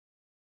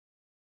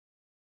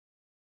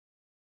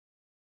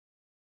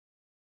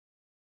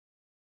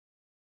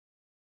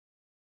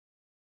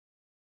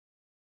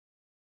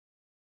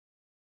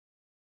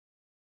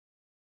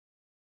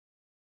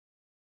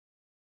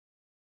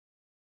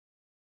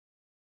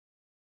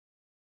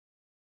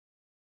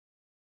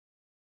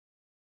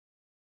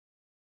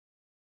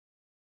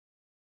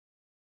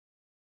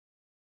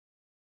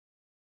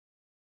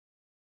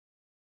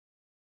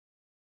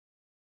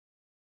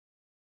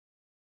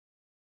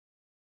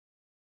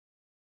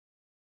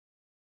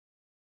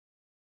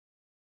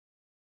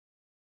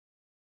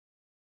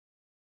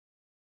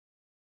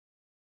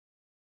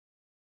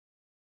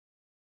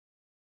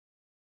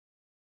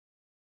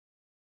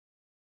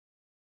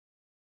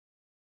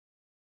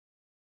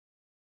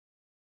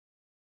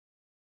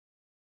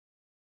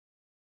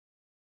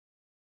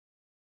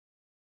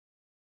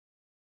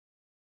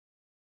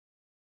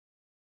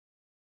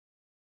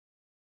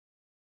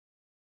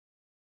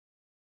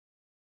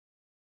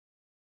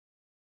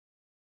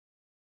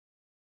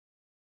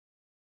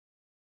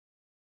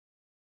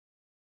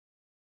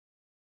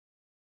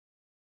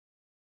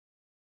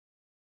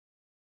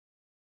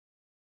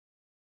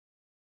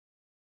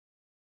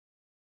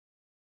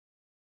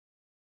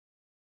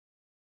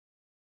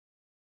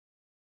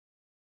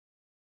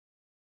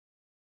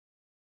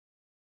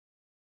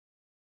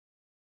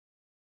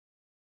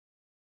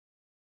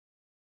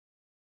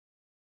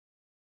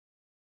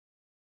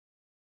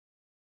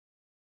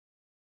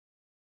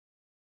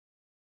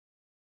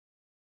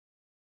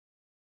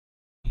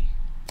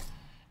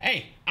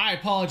Hey, I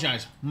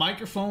apologize.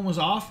 Microphone was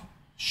off.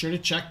 Should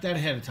have checked that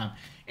ahead of time.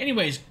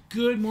 Anyways,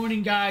 good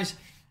morning, guys.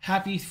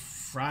 Happy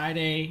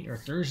Friday or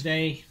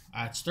Thursday.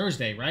 It's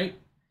Thursday, right?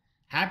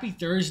 Happy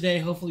Thursday.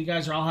 Hopefully, you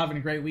guys are all having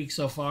a great week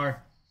so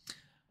far.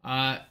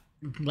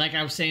 Like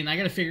I was saying, I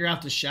got to figure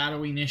out the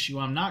shadowing issue.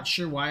 I'm not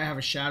sure why I have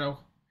a shadow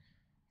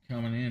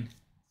coming in.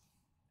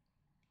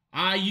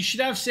 You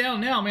should have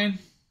sound now, man.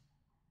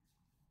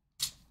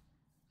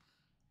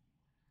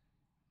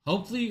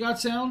 Hopefully, you got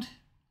sound.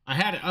 I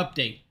had an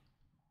update.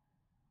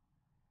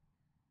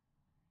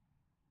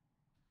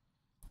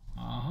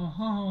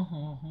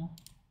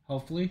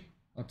 Hopefully.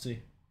 Let's see.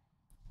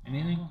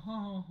 Anything?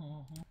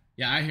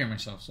 Yeah, I hear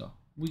myself, so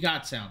we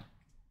got sound.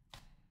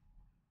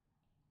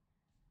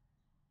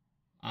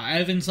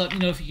 Evans, let me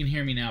know if you can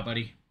hear me now,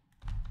 buddy.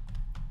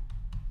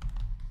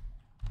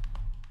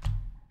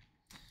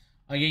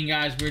 Again,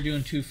 guys, we're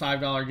doing two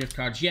 $5 gift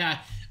cards. Yeah,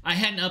 I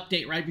had an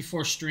update right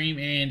before stream,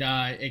 and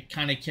it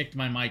kind of kicked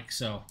my mic,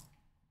 so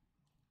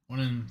one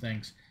of them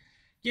things.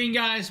 Again,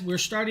 guys, we're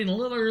starting a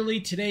little early.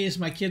 Today is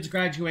my kid's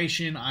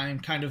graduation. I'm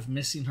kind of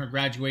missing her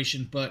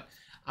graduation, but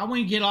I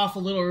want to get off a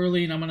little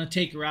early, and I'm going to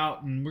take her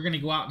out, and we're going to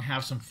go out and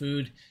have some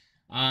food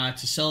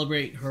to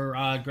celebrate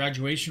her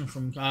graduation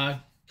from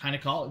kind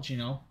of college, you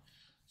know.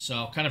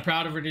 So kind of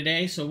proud of her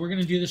today. So we're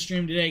going to do the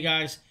stream today,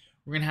 guys.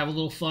 We're going to have a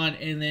little fun.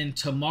 And then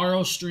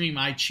tomorrow's stream,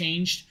 I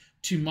changed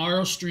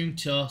tomorrow's stream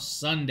to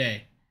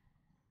Sunday.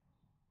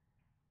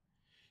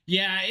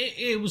 Yeah,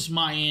 it was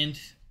my end.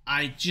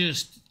 I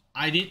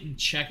didn't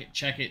check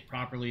it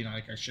properly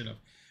like I should have.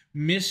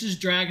 Mrs.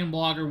 Dragon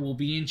Blogger will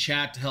be in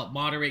chat to help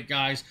moderate,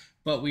 guys.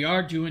 But we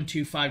are doing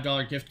two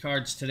 $5 gift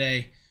cards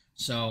today.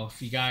 So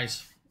if you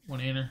guys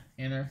want to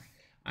enter.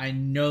 I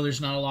know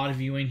there's not a lot of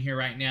you in here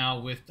right now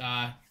with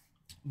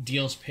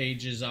Deals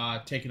pages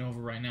taking over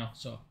right now.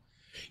 So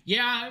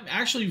yeah, I'm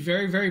actually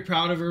very, very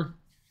proud of her.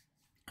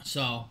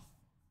 So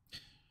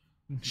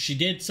she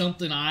did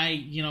something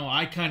I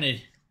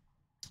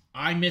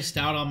missed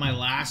out on my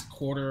last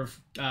quarter of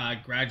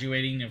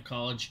graduating of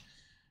college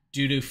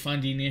due to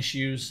funding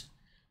issues.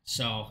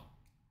 So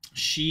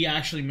she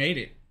actually made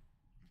it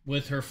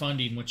with her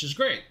funding, which is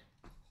great.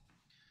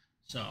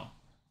 So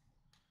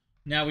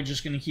now we're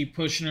just going to keep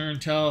pushing her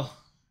until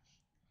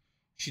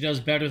she does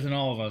better than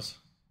all of us.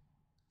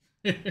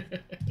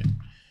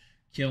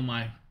 Kill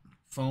my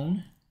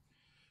phone.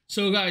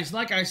 So, guys,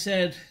 like I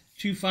said,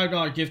 two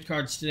 $5 gift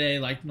cards today,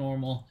 like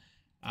normal.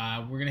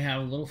 We're going to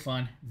have a little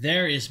fun.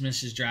 There is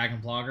Mrs.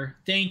 Dragon Blogger.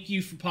 Thank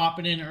you for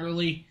popping in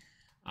early.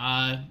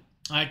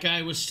 Like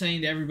I was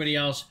saying to everybody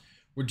else,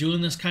 we're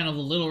doing this kind of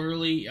a little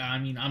early. I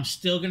mean, I'm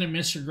still going to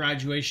miss her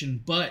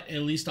graduation, but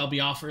at least I'll be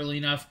off early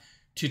enough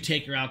to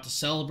take her out to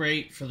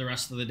celebrate for the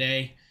rest of the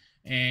day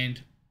and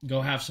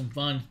go have some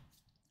fun.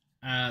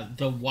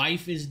 The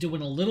wife is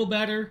doing a little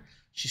better.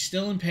 She's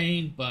still in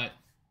pain, but,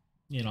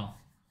 you know,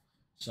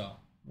 so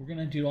we're going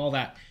to do all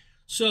that.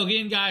 So,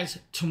 again, guys,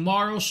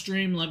 tomorrow's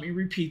stream, let me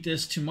repeat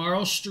this.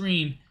 Tomorrow's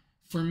stream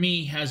for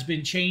me has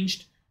been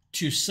changed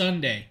to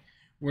Sunday.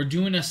 We're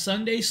doing a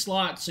Sunday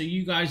slot, so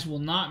you guys will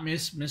not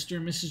miss Mr.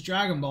 and Mrs.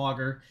 Dragon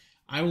Blogger.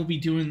 I will be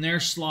doing their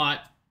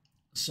slot,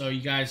 so you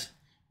guys,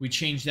 we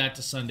changed that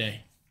to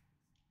Sunday.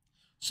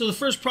 So the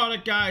first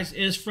product, guys,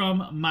 is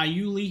from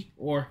Mayuli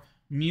or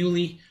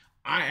Muley.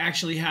 I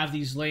actually have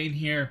these laying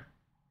here.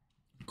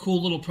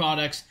 Cool little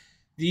products.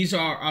 These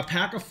are a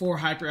pack of 4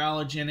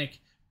 hyperallergenic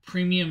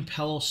premium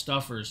pillow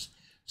stuffers.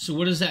 So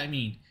what does that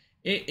mean?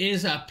 It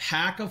is a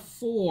pack of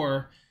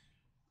 4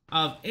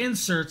 of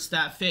inserts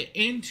that fit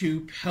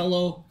into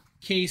pillow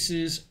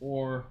cases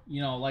or, you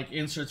know, like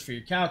inserts for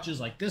your couches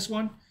like this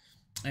one.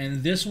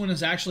 And this one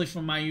is actually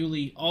from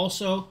Mayuli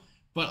also.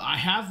 But I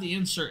have the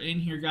insert in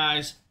here,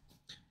 guys.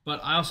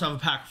 But I also have a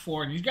pack of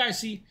 4. And you guys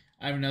see,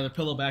 I have another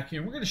pillow back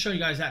here. We're going to show you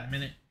guys that in a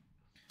minute.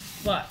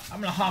 But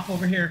I'm going to hop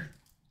over here.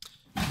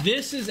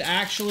 This is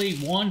actually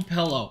one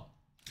pillow.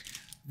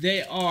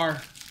 They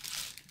are,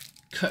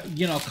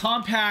 you know,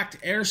 compact,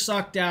 air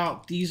sucked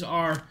out. These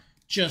are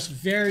just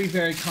very,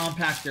 very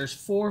compact. There's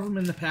 4 of them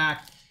in the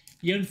pack.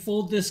 You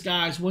unfold this,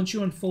 guys. Once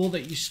you unfold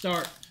it, you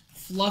start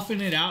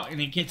fluffing it out,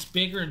 and it gets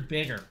bigger and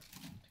bigger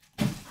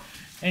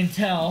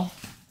until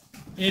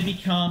it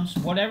becomes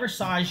whatever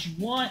size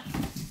you want.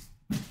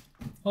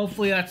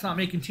 Hopefully that's not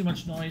making too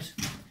much noise.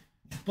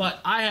 But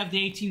I have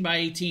the 18 by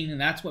 18,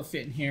 and that's what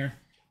fit in here.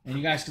 And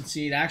you guys can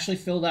see it actually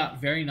filled out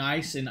very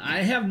nice. And I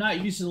have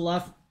not used it a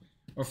lot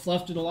or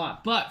fluffed it a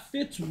lot, but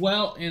fits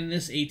well in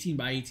this 18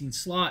 by 18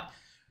 slot.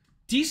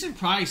 Decent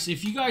price.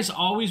 If you guys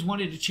always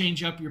wanted to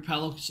change up your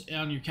pillows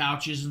on your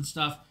couches and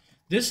stuff,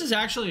 this is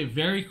actually a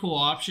very cool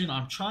option.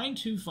 I'm trying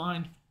to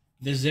find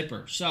the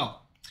zipper. So,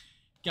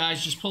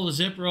 guys, just pull the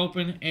zipper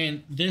open,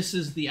 and this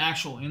is the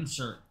actual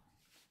insert.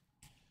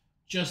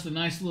 Just a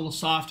nice little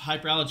soft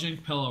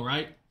hyperallergenic pillow,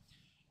 right?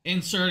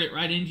 Insert it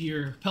right into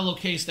your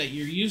pillowcase that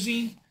you're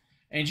using.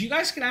 And you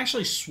guys can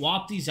actually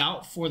swap these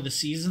out for the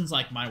seasons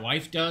like my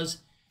wife does.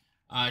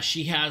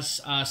 She has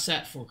a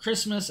set for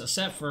Christmas, a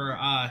set for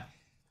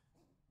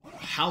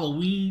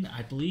Halloween,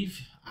 I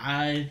believe.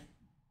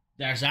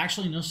 There's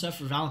actually no set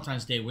for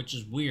Valentine's Day, which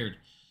is weird. I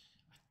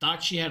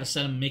thought she had a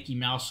set of Mickey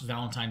Mouse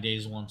Valentine's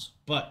Days once,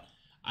 but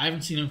I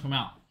haven't seen them come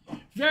out.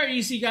 Very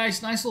easy,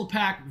 guys. Nice little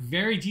pack.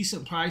 Very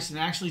decent price. And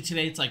actually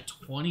today it's like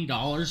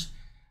 $20.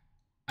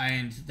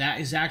 And that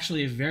is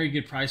actually a very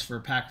good price for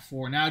a pack of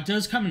 4. Now, it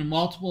does come in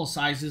multiple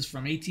sizes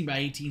from 18 by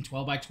 18,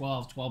 12 by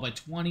 12, 12 by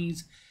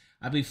 20s.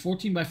 I believe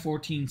 14 by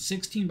 14,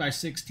 16 by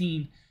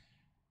 16,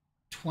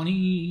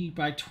 20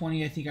 by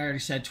 20, I think I already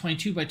said,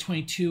 22 by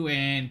 22,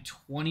 and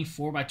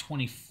 24 by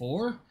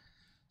 24.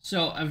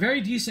 So a very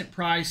decent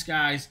price,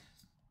 guys.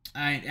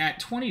 At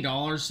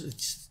 $20,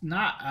 it's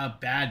not a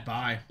bad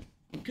buy.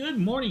 Good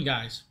morning,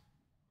 guys.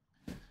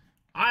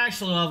 I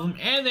actually love them.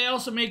 And they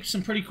also make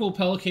some pretty cool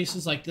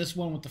pillowcases like this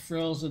one with the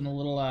frills and the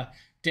little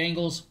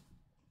dangles.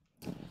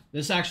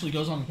 This actually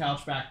goes on the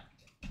couch back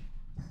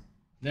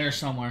there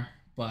somewhere,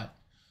 but...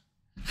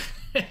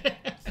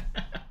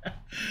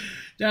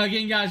 Now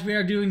again, guys, we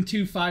are doing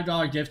 2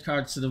 $5 gift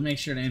cards, so make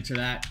sure to enter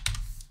that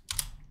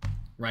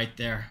right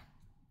there.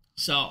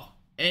 So,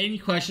 any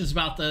questions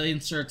about the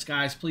inserts,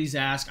 guys, please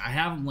ask. I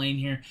have them laying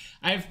here.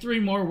 I have 3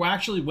 more. We're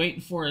actually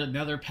waiting for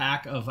another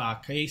pack of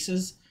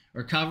cases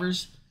or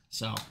covers,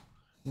 so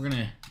we're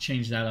going to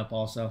change that up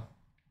also.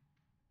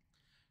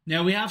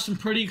 Now, we have some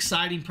pretty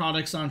exciting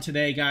products on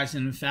today, guys,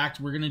 and in fact,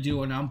 we're going to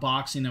do an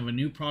unboxing of a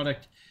new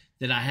product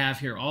that I have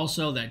here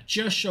also that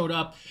just showed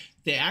up.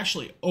 They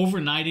actually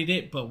overnighted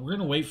it, but we're going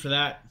to wait for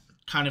that.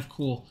 Kind of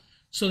cool.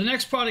 So the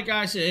next product,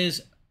 guys,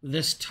 is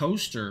this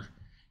toaster.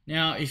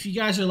 Now, if you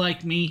guys are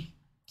like me,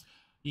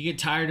 you get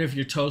tired of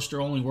your toaster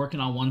only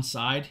working on one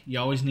side. You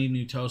always need a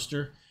new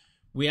toaster.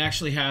 We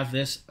actually have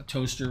this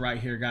toaster right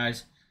here,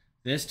 guys.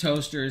 This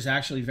toaster is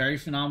actually very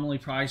phenomenally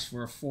priced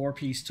for a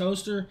 4-piece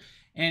toaster,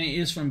 and it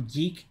is from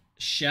Geek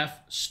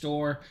Chef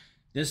Store.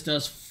 This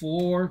does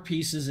 4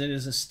 pieces. It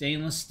is a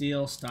stainless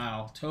steel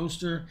style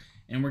toaster.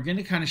 And we're going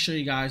to kind of show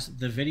you guys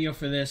the video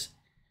for this.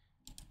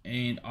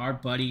 And our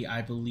buddy,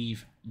 I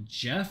believe,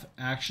 Jeff,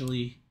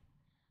 actually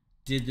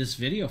did this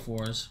video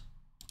for us.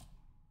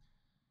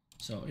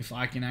 So if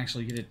I can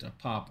actually get it to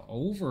pop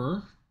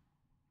over.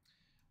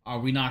 Are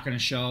we not going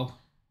to show?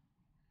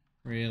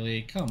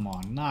 Really? Come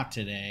on, not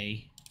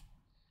today.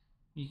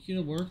 You could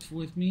have worked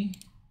with me.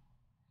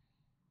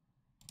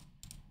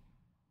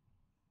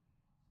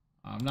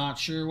 I'm not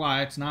sure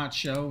why it's not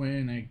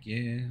showing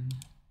again.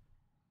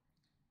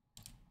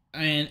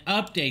 And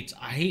updates.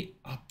 I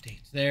hate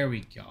updates. There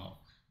we go.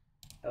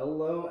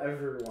 Hello,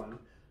 everyone.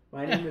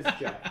 My name is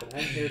Jeff, and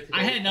I'm here today.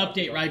 I had an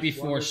update right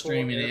before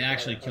streaming. It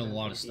actually killed a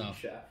lot of stuff.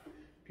 Chef.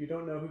 If you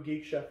don't know who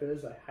Geek Chef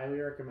is, I highly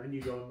recommend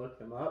you go and look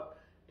them up.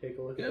 Take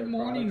a look at their products. Good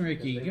morning,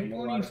 Ricky. Good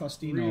morning,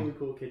 Faustino. Really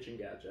cool kitchen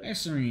gadgets. Hey,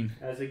 Serene.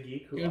 As a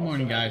geek who good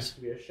morning, guys. To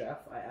be a chef,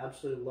 I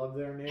absolutely love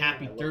their name.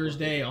 Happy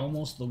Thursday,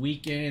 almost the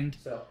weekend.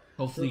 So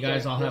hopefully, you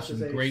guys all have some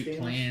great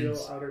plans.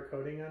 Steel outer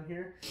coating on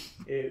here.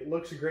 It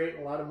looks great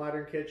in a lot of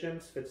modern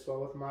kitchens. Fits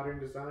well with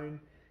modern design.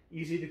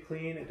 Easy to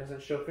clean. It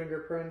doesn't show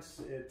fingerprints.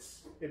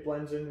 It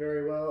blends in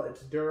very well.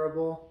 It's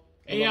durable.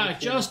 Hey,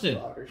 Justin.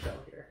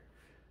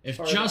 If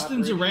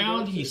Justin's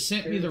around, he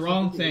sent me the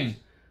wrong thing.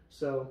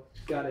 So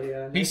got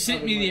a. He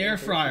sent me the air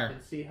fryer. You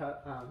can see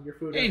how your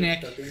food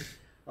is cooking.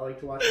 I like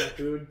to watch my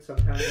food.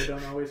 Sometimes I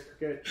don't always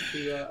cook it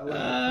to a level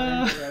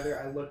of time, rather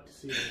I look to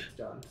see when it's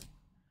done.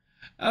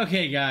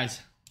 Okay, guys.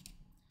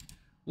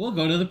 We'll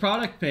go to the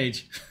product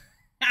page.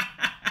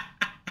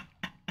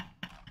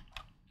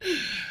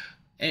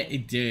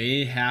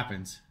 It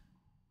happens.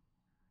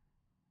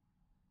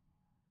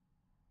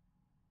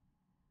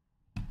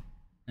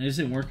 It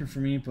isn't working for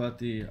me, but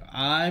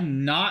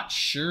I'm not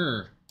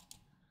sure.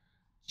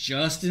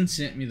 Justin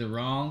sent me the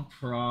wrong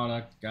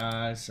product,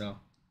 guys, so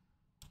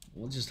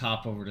we'll just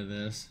hop over to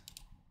this.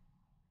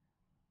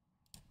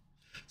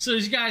 So,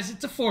 guys,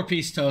 it's a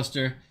 4-piece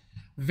toaster.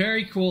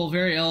 Very cool,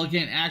 very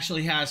elegant.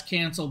 Actually has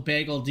cancel,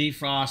 bagel,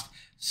 defrost,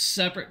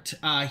 separate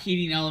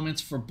heating elements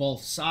for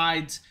both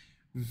sides.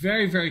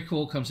 Very, very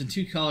cool. Comes in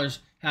 2 colors.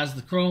 Has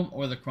the chrome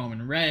or the chrome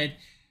in red.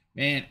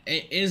 Man,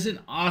 it is an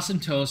awesome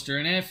toaster.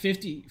 And at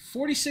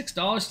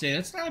 $46 today,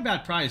 that's not a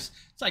bad price.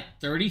 It's like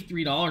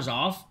 $33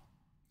 off.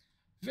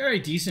 Very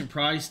decent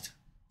priced.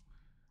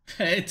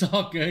 It's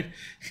all good.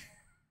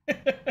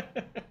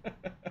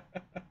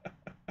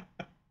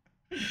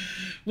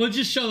 We'll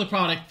just show the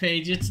product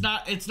page. It's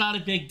not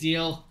a big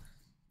deal.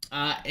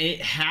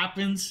 It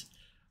happens.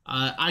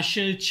 I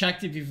should have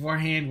checked it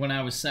beforehand when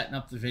I was setting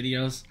up the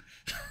videos.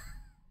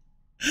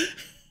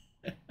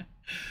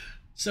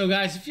 So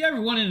guys, if you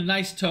ever wanted a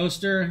nice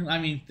toaster, I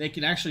mean, they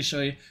can actually show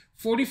you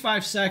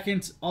 45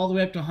 seconds all the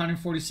way up to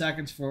 140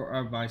 seconds for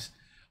our advice.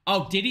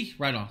 Oh, did he?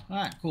 Right on. All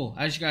right, cool.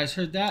 As you guys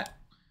heard that,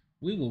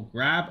 we will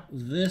grab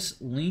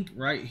this link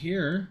right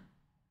here.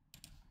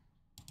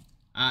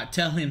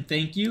 Tell him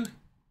thank you.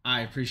 I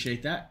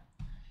appreciate that.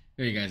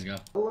 Here you guys go.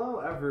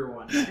 Hello,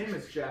 everyone. My name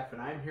is Jeff,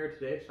 and I'm here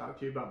today to talk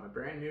to you about my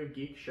brand new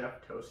Geek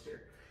Chef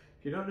toaster.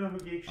 If you don't know who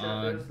Geek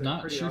Chef is, they're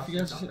not pretty sure awesome if you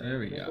guys. company. There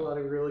we They make go. a lot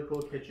of really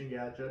cool kitchen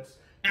gadgets.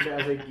 And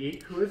as a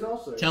geek who is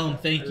also tell him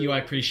thank you. I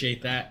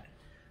appreciate that.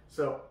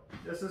 So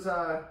this is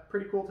a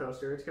pretty cool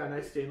toaster. It's got a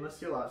nice stainless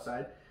steel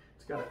outside.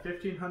 It's got a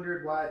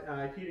 1500 watt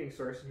heating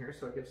source in here,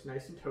 so it gets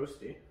nice and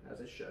toasty, as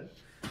it should.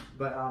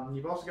 But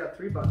you've also got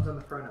 3 buttons on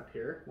the front up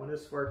here. One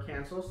is for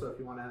cancel, so if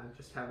you want to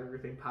just have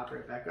everything pop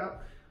right back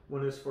up.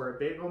 One is for a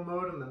bagel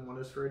mode, and then one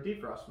is for a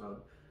defrost mode.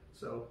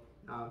 So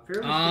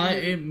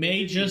it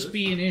may just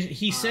be an issue.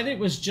 He said it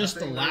was just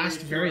the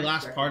very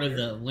last part of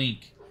the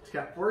link. It's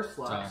got 4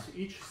 slots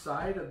each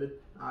side of the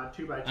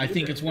 2x2. I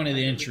think it's one of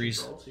the entries.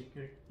 So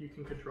you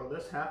can control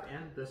this half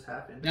and this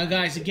half. Now,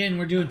 guys, again,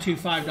 we're doing 2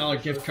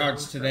 $5 gift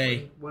cards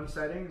today. One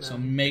setting. So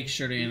make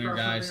sure to enter,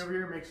 guys. Over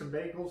here, make some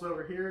bagels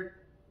over here,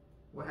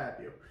 what have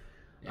you.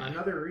 Yeah.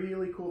 Another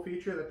really cool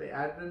feature that they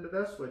added into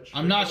this, which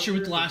I'm not sure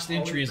what the last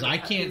entry is. I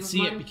can't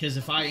see it because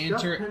if I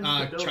enter,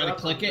 try to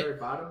click it,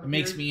 it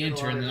makes me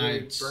enter, and then I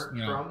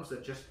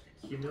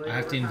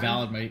have to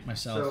invalidate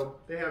myself. So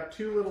they have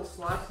 2 little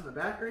slots in the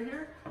back right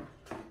here,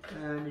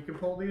 and you can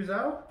pull these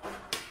out,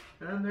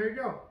 and there you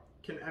go.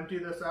 You can empty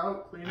this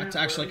out, clean it. That's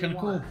actually kind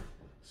of cool.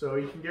 So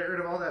you can get rid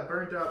of all that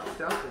burnt up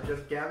stuff that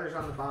just gathers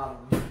on the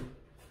bottom.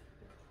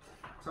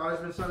 It's always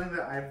been something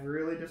that I've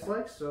really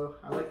disliked, so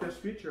I like this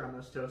feature on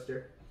this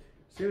toaster.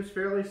 Seems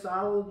fairly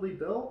solidly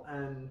built,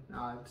 and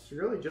it's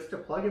really just a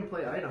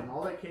plug-and-play item.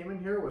 All that came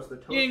in here was the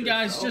toaster and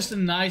guys, itself. Just a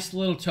nice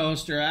little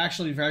toaster.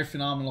 Actually, very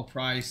phenomenal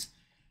price.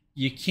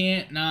 You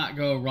can't not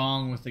go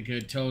wrong with a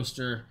good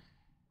toaster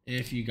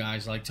if you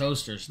guys like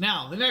toasters.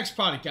 Now, the next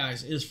product,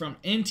 guys, is from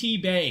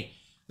NT Bay.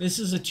 This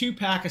is a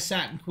 2-pack of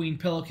Satin Queen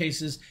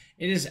pillowcases.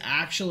 It is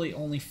actually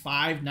only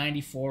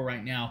 $5.94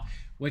 right now,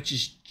 which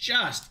is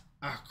just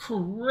a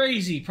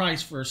crazy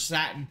price for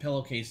satin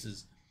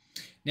pillowcases.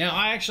 Now,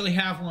 I actually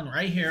have one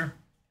right here.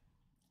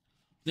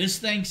 This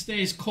thing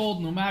stays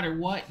cold no matter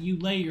what. You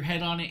lay your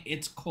head on it,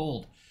 it's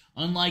cold.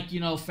 Unlike,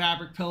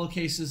 fabric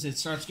pillowcases, it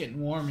starts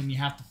getting warm and you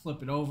have to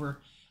flip it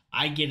over.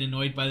 I get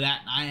annoyed by that,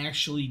 and I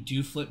actually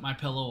do flip my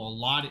pillow a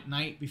lot at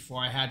night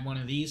before I had one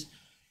of these.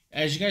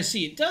 As you guys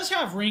see, it does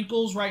have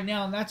wrinkles right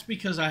now, and that's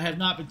because I have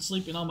not been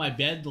sleeping on my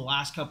bed the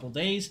last couple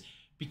days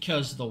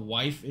because the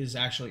wife is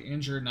actually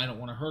injured and I don't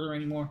want to hurt her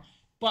anymore.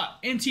 But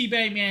NT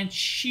Bay, man,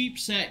 cheap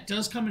set.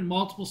 Does come in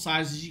multiple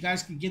sizes. You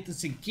guys can get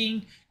this in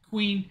king,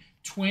 queen,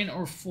 twin,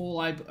 or full,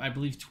 I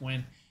believe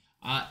twin.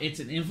 It's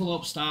an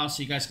envelope style,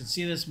 so you guys can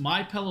see this.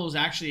 My pillow is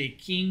actually a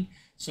king,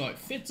 so it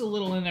fits a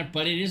little in there,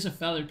 but it is a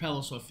feathered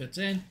pillow, so it fits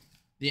in.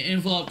 The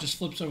envelope just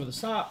flips over the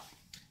top,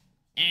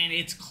 and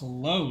it's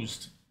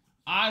closed.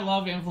 I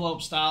love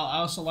envelope style. I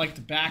also like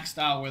the back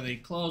style where they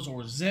close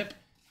or zip,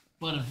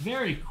 but a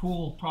very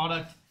cool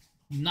product.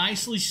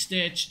 Nicely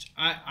stitched.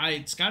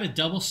 It's got a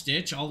double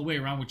stitch all the way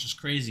around, which is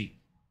crazy,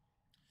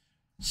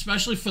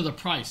 especially for the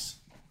price.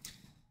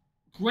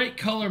 Great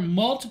color,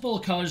 multiple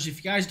colors. If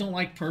you guys don't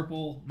like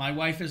purple, my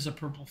wife is a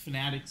purple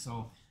fanatic,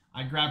 so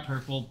I grabbed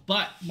purple,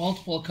 but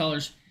multiple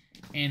colors.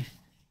 And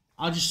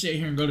I'll just sit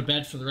here and go to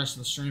bed for the rest of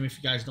the stream if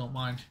you guys don't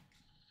mind.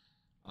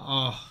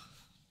 I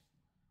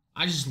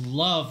just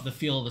love the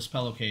feel of this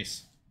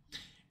pillowcase.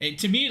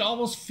 To me, it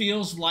almost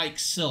feels like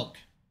silk.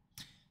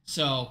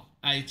 So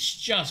it's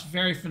just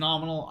very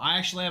phenomenal. I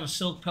actually have a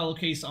silk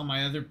pillowcase on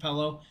my other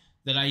pillow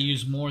that I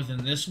use more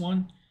than this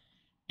one.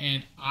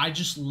 And I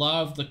just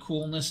love the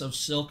coolness of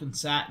silk and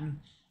satin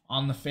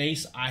on the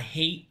face. I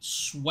hate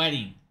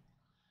sweating.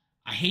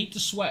 I hate to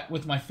sweat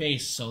with my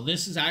face. So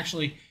this is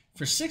actually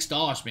for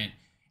 $6, man.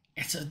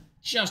 It's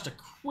just a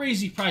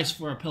crazy price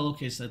for a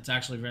pillowcase that's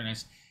actually very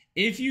nice.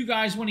 If you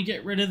guys want to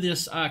get rid of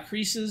this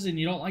creases and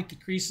you don't like the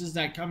creases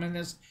that come in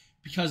this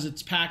because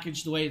it's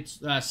packaged the way it's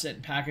set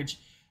and packaged,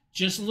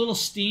 just a little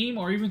steam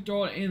or even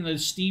throw it in the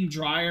steam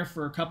dryer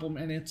for a couple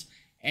minutes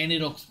and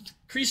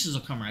creases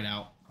will come right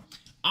out.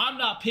 I'm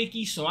not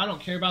picky, so I don't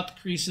care about the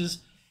creases.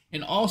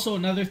 And also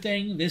another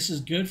thing, this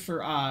is good for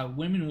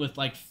women with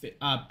like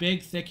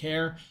big, thick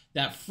hair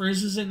that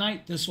frizzes at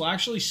night. This will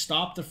actually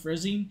stop the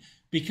frizzing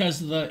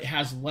because it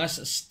has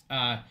less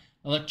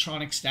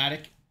electronic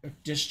static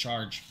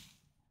discharge,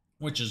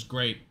 which is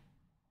great.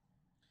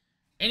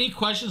 Any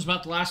questions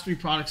about the last 3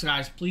 products,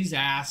 guys, please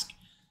ask.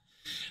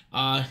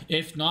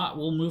 If not,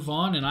 we'll move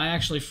on. And I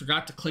actually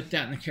forgot to click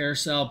that in the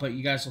carousel, but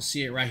you guys will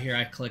see it right here.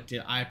 I clicked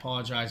it. I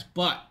apologize.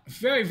 But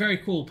very, very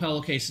cool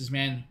pillowcases,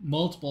 man.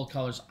 Multiple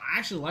colors. I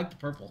actually like the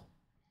purple.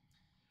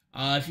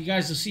 If you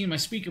guys have seen my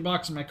speaker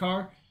box in my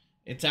car,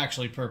 it's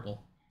actually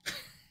purple.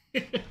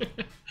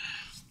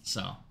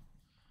 So,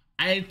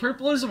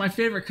 purple isn't my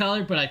favorite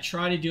color, but I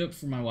try to do it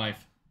for my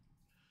wife.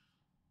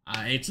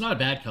 It's not a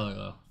bad color,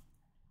 though.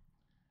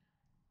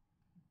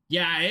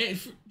 Yeah,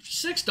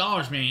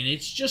 $6, man.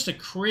 It's just a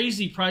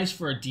crazy price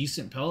for a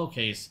decent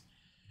pillowcase.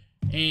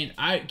 And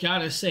I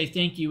gotta say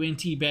thank you,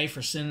 NT Bay,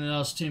 for sending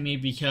those to me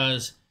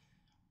because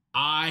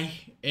I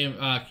am,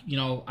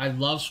 I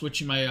love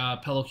switching my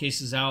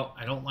pillowcases out.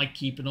 I don't like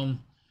keeping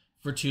them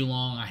for too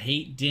long. I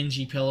hate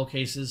dingy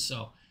pillowcases,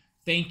 so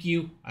thank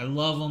you. I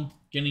love them.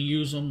 Gonna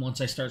use them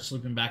once I start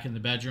sleeping back in the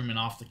bedroom and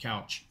off the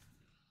couch.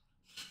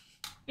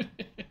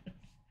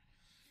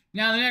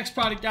 Now, the next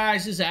product,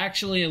 guys, is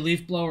actually a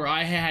leaf blower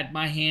I had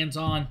my hands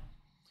on.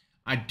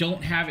 I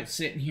don't have it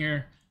sitting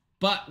here,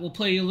 but we'll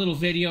play you a little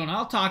video and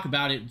I'll talk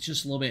about it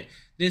just a little bit.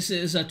 This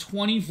is a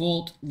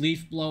 20-volt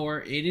leaf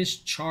blower. It is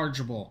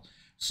chargeable,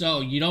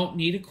 so you don't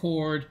need a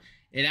cord.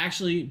 It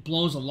actually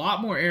blows a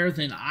lot more air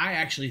than I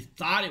actually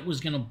thought it was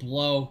going to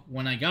blow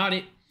when I got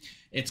it.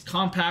 It's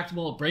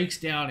compactable. It breaks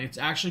down. It's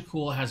actually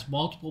cool. It has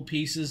multiple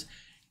pieces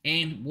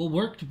and will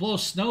work to blow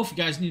snow if you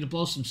guys need to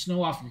blow some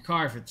snow off your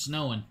car if it's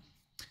snowing.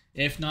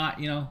 If not,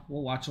 you know,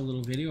 we'll watch a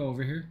little video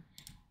over here.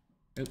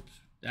 Oops,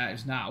 that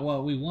is not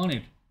what we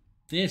wanted.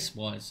 This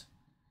was.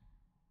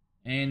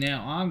 And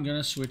now I'm going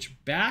to switch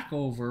back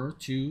over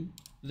to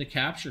the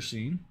capture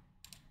scene.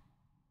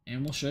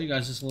 And we'll show you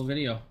guys this little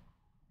video.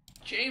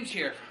 James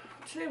here.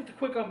 Today with a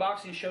quick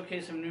unboxing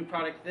showcase of a new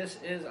product. This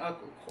is a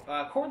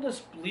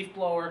cordless leaf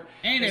blower.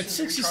 And it's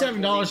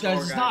 $67,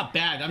 guys. It's not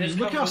bad. I mean,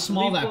 look how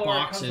small that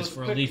box is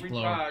for a leaf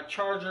blower.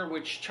 Charger,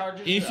 which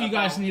charges. If you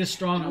guys need a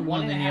stronger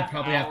one, then you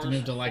probably have to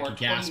move to like a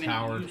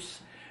gas-powered.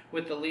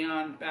 With the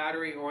Li-ion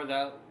battery or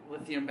the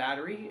lithium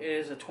battery,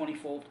 it is a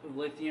 20-volt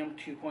lithium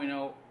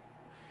 2.0.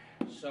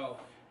 So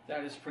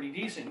that is pretty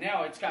decent.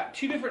 Now it's got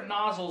two different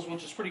nozzles,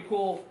 which is pretty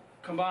cool.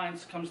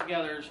 Combines, comes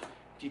together, is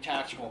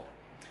detachable.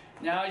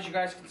 Now, as you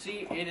guys can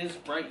see, it is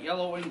bright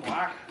yellow and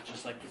black,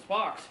 just like this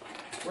box.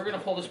 We're going to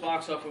pull this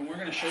box up and we're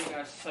going to show you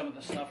guys some of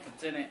the stuff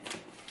that's in it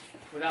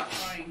without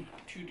trying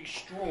to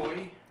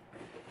destroy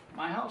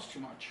my house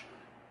too much.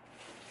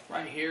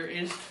 Right here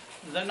is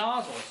the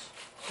nozzles.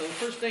 So the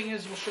first thing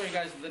is we'll show you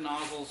guys the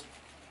nozzles.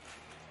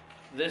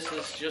 This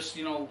is just,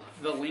 you know,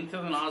 the length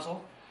of the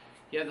nozzle.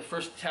 You have the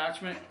first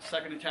attachment,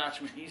 second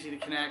attachment, easy to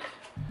connect.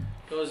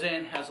 Goes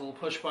in, has a little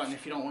push button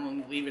if you don't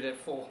want to leave it at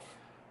full.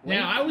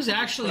 Now, I was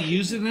actually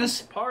using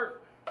this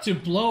to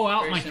blow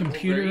out my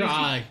computer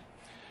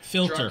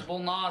filter. Adjustable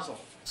nozzle.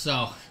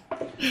 So,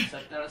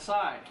 set that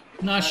aside.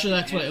 Not sure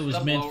that's what it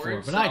was meant for,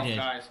 but I did.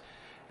 Guys,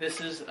 this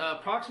is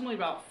approximately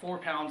about 4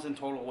 pounds in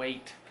total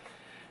weight.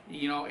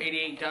 You know,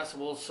 88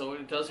 decibels, so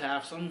it does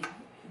have some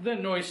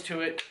noise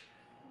to it.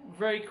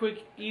 Very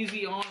quick,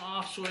 easy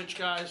on-off switch,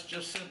 guys.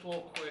 Just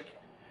simple, quick.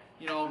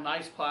 You know,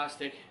 nice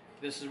plastic.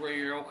 This is where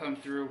your will come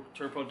through.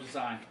 Turbo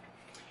design.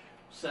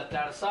 Set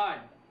that aside.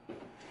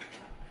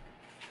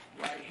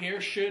 Right here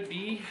should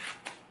be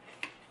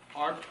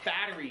our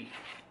battery.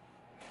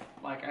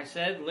 Like I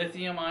said,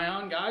 lithium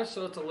ion, guys.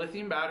 So it's a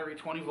lithium battery,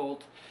 20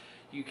 volt.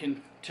 You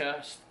can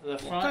test the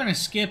front. We'll kind of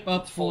skip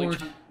up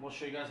forward. We'll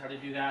show you guys how to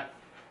do that.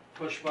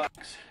 Push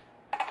buttons.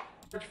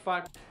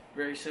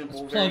 Very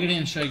simple. Let's plug it in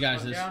and show you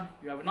guys this. Down,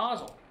 you have a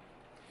nozzle.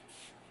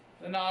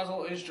 The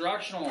nozzle is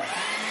directional.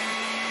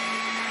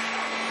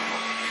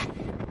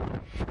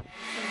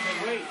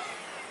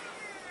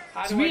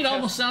 To me, it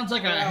almost sounds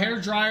like a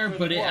hair dryer,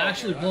 but it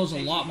actually blows a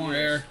lot more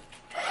air.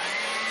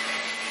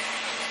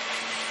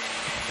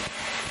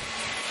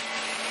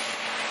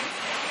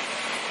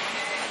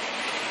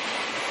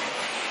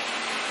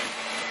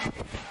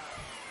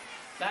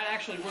 That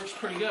actually works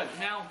pretty good.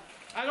 Now,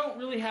 I don't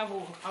really have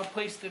a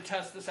place to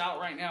test this out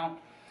right now.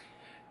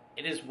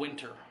 It is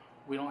winter.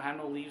 We don't have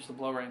no leaves to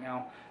blow right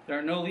now. There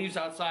are no leaves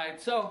outside,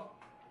 so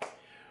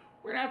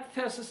we're going to have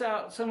to test this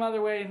out some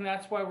other way, and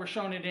that's why we're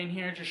showing it in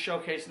here, just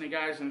showcasing it,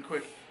 guys, in a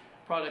quick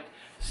product.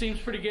 Seems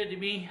pretty good to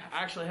me.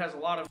 Actually has a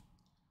lot of...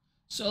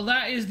 So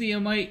that is the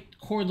Amite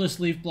cordless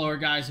leaf blower,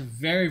 guys. A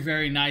very,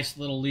 very nice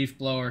little leaf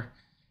blower.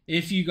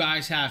 If you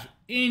guys have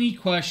any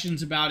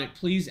questions about it,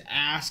 please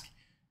ask.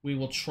 We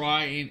will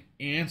try and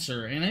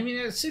answer. And I mean,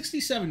 at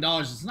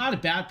 $67, it's not a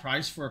bad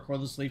price for a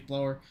cordless leaf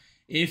blower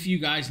if you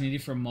guys need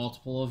it for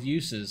multiple of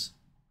uses.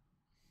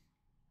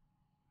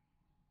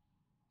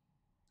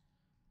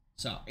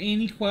 So,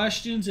 any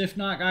questions? If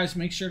not, guys,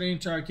 make sure to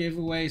enter our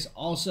giveaways.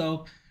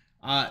 Also,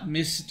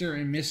 Mr.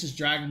 and Mrs.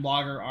 Dragon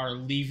Blogger are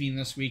leaving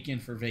this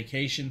weekend for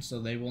vacation, so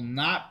they will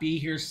not be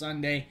here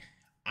Sunday.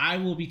 I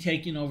will be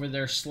taking over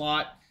their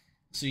slot,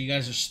 so you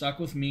guys are stuck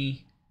with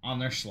me on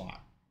their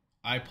slot.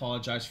 I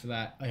apologize for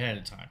that ahead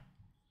of time.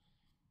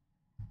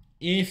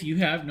 If you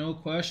have no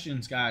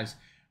questions, guys,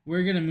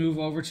 we're going to move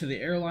over to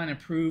the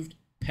airline-approved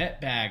pet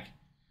bag.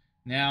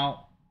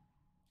 Now,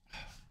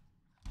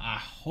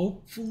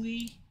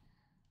 hopefully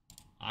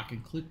I can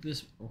click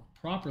this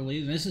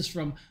properly. This is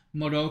from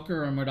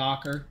Modoker or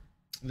Modoker.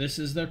 This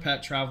is their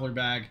pet traveler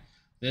bag.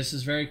 This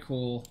is very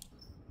cool.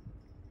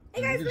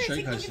 Hey guys, we're going to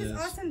take a look at this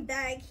awesome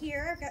bag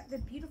here. I've got the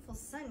beautiful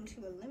sun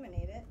to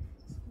illuminate it.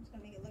 So I'm just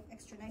going to make it look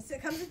extra nice. So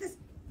it comes with this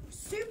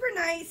super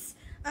nice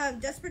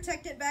dust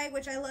protected bag,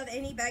 which I love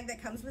any bag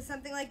that comes with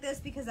something like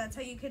this because that's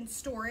how you can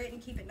store it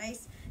and keep it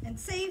nice and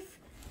safe,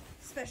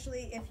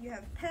 especially if you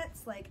have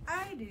pets like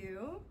I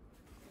do.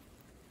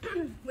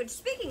 Which,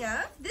 speaking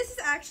of, this is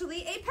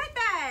actually a pet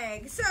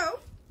bag. So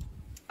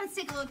let's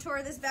take a little tour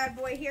of this bad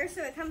boy here.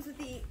 So it comes with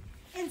the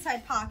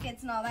inside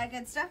pockets and all that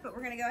good stuff, but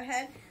we're gonna go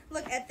ahead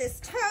look at this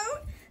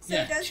tote. So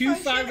yeah, it does two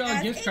function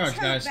 $5 gift cards,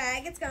 guys.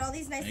 Bag. It's got all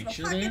these nice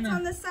little pockets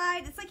on the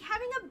side. It's like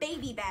having a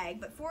baby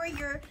bag, but for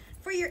your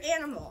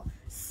animal.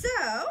 So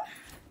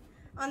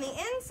on the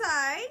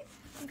inside,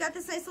 We've got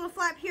this nice little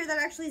flap here that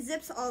actually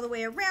zips all the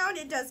way around.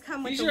 It does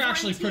come with these are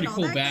actually pretty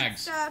cool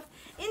bags. Stuff.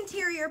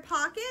 Interior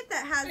pocket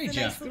that has the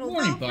nice little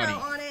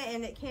Velcro on it,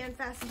 and it can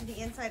fasten to the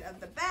inside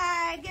of the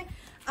bag.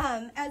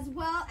 As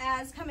well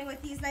as coming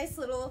with these nice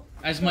little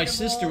As my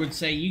sister would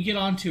say, you get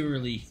on too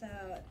early. So,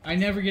 I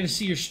never get to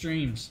see your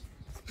streams.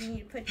 You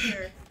need to put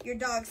your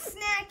dog's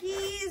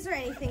snackies or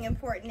anything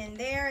important in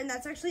there, and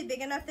that's actually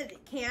big enough that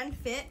it can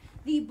fit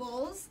the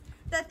bowls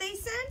that they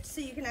sent. So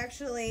you can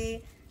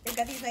actually, they've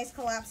got these nice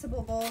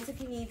collapsible bowls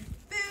if you need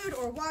food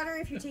or water.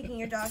 If you're taking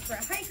your dog for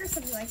a hike or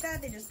something like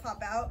that, they just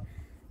pop out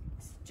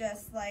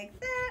just like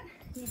that.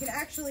 You can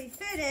actually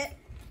fit it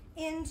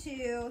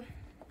into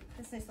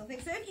this nice little thing.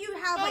 So if you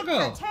have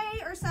like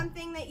pate or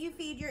something that you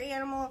feed your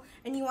animal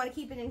and you want to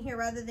keep it in here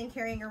rather than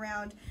carrying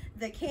around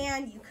the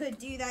can, you could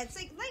do that. It's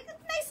like a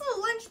nice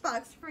little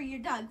lunchbox for your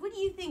dog. What do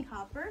you think,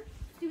 Hopper?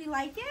 Do we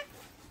like it?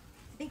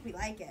 I think we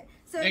like it.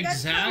 So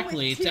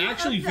exactly. It's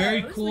actually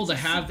very cool to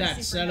have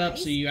that set up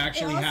so you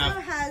actually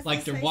have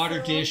like the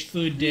water dish,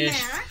 food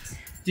dish.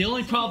 The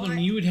only problem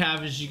you would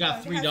have is you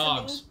got 3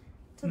 dogs.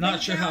 I'm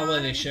not sure how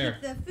well they share.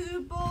 The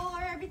food bowl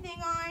or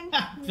everything on.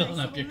 Filling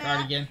up your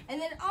cart again.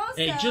 And then also,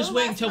 hey, just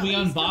wait until we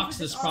unbox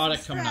this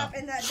product coming up.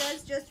 And that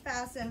does just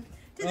fasten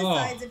to the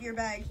sides of your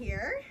bag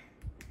here.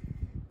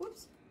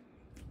 Whoops.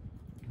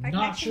 I'm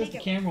not sure if the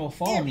camera will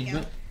follow me,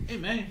 but it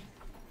may.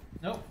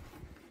 Nope.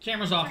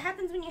 Camera's off. What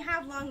happens when you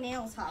have long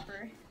nails,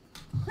 Hopper?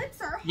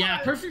 Clips are hard. Yeah,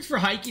 perfect for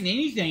hiking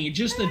anything.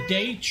 Just a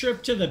day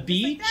trip to the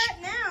beach.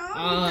 Like that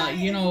now.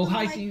 You know,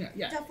 hiking.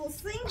 Yeah.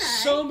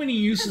 So many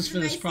uses for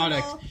this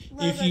product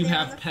if you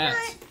have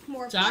pets.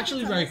 It's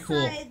actually very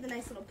cool. The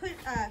nice little clip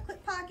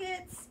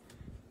pockets.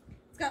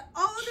 It's got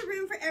all of the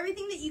room for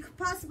everything that you could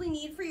possibly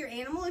need for your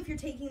animal if you're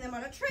taking them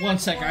on a trip. One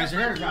sec, guys. I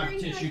gotta grab a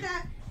tissue. Like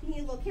that. You need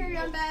a little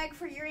carry-on bag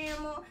for your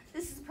animal.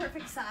 This is a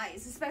perfect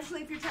size,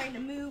 especially if you're trying to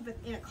move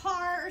in a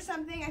car or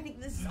something. I think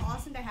this is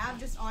awesome to have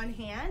just on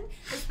hand,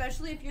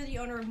 especially if you're the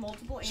owner of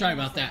multiple animals. Sorry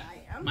about that.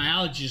 My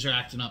allergies are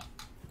acting up.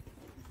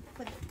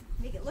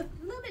 Make it look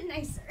a little bit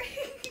nicer.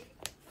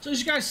 So as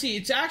you guys see,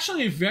 it's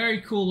actually a very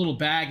cool little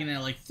bag, and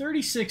at like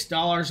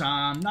 $36.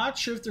 I'm not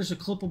sure if there's a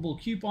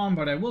clippable coupon,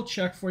 but I will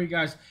check for you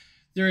guys.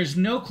 There is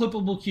no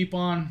clippable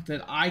coupon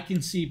that I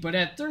can see, but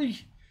at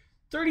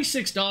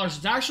 $36,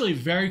 it's actually a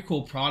very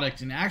cool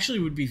product, and actually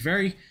would be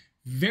very,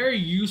 very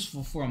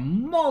useful for a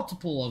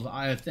multiple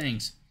of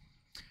things.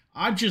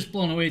 I'm just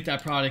blown away with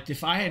that product.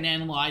 If I had an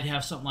animal, I'd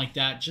have something like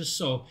that, just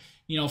so,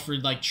 you know, for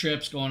like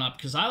trips going up,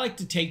 because I like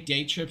to take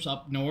day trips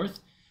up north,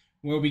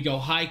 where we go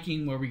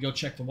hiking, where we go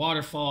check the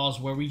waterfalls,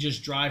 where we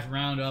just drive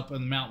around up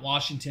in the Mount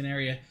Washington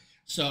area.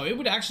 So it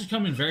would actually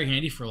come in very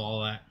handy for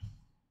all that.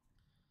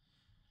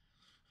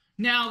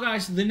 Now,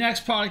 guys, the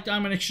next product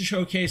I'm going to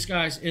showcase,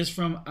 guys, is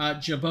from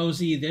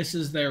Jabozi. This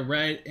is their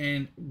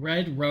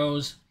red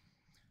rose.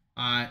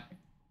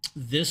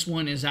 This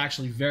one is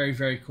actually very,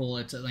 very cool.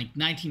 It's at like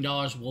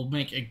 $19. Will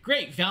make a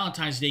great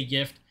Valentine's Day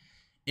gift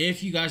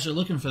if you guys are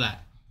looking for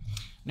that.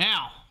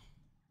 Now,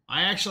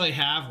 I actually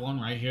have one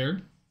right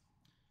here.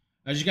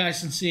 As you guys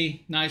can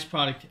see, nice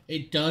product.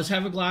 It does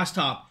have a glass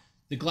top.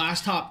 The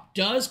glass top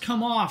does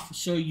come off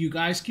so you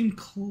guys can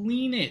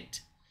clean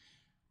it.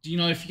 You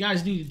know, if you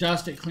guys need to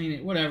dust it, clean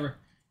it, whatever,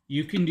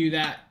 you can do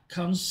that.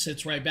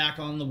 Sits right back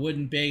on the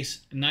wooden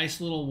base. A nice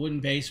little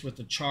wooden base with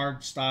the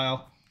charred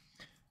style.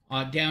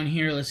 Down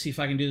here, let's see if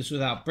I can do this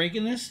without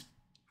breaking this.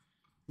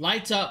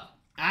 Lights up.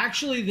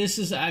 Actually, this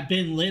has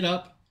been lit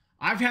up.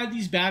 I've had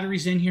these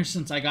batteries in here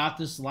since I got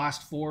this the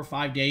last 4 or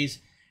 5 days.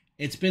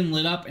 It's been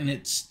lit up, and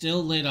it's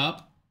still lit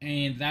up,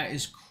 and that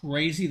is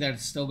crazy that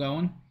it's still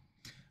going.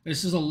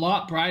 This is a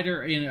lot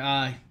brighter in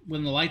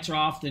when the lights are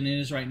off than it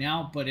is right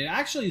now, but it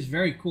actually is a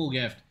very cool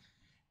gift.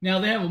 Now,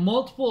 they have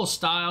multiple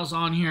styles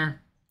on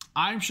here.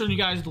 I'm showing you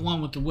guys the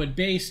one with the wood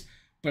base,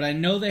 but I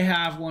know they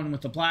have one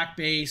with the black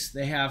base.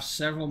 They have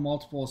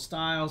multiple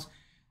styles.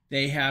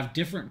 They have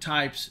different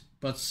types,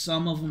 but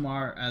some of them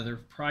are other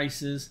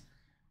prices.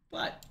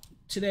 But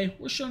today,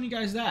 we're showing you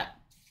guys that.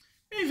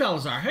 Hey,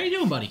 Velazar, how you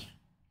doing, buddy?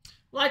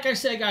 Like I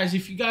said, guys,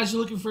 if you guys are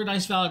looking for a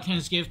nice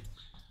Valentine's gift,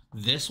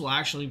 this will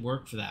actually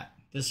work for that.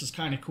 This is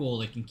kind of cool.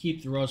 They can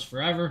keep the rose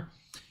forever.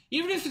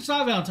 Even if it's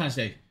not Valentine's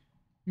Day.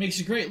 Makes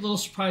a great little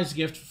surprise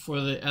gift for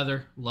the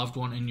other loved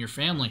one in your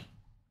family.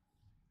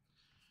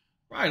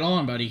 Right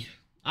on, buddy.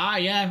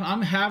 Yeah,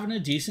 I'm having a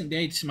decent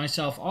day to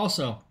myself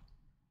also.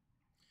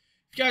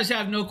 If you guys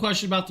have no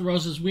question about the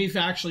roses, we've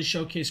actually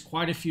showcased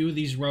quite a few of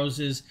these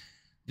roses.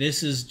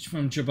 This is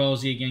from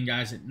Jabozi again,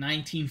 guys, at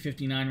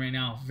 $19.59 right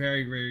now.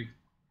 Very, very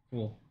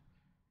cool.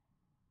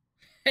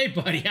 Hey,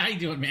 buddy, how you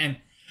doing, man?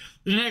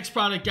 The next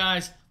product,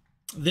 guys,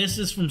 this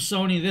is from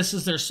Sony. This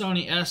is their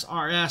Sony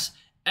SRS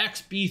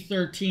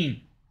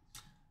XB13.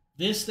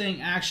 This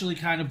thing actually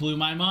kind of blew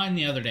my mind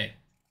the other day.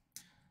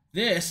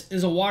 This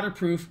is a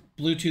waterproof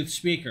Bluetooth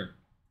speaker.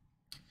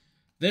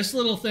 This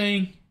little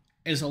thing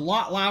is a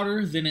lot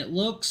louder than it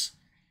looks,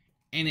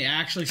 and it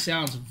actually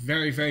sounds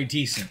very, very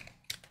decent.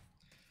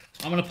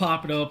 I'm going to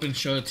pop it open and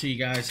show it to you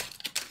guys.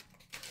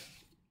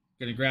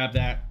 Gonna grab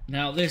that.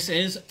 Now this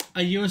is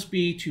a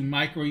USB to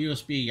micro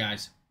USB,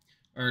 guys,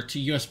 or to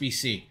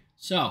USB-C.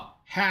 So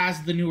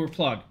has the newer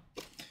plug.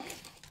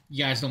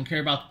 You guys don't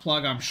care about the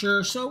plug, I'm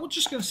sure, so we're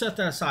just gonna set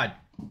that aside.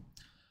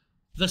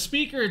 The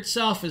speaker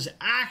itself is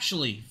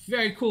actually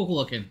very cool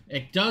looking.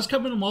 It does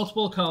come in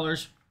multiple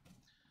colors,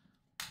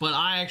 but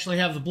I actually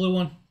have the blue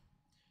one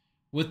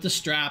with the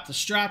strap. The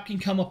strap can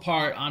come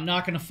apart. I'm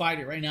not going to fight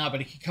it right now,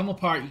 but it can come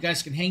apart. You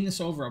guys can hang this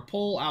over a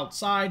pole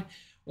outside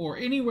or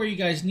anywhere you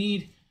guys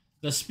need.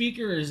 The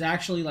speaker is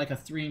actually like a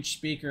 3-inch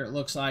speaker, it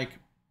looks like.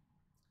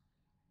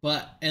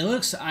 But it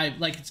looks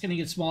like it's going to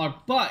get smaller.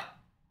 But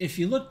if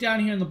you look down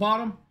here in the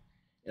bottom,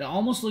 it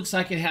almost looks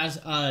like it has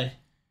a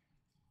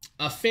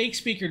fake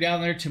speaker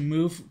down there to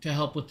move to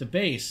help with the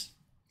bass.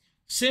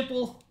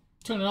 Simple.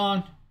 Turn it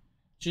on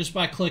just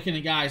by clicking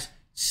it, guys.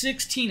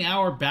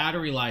 16-hour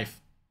battery life.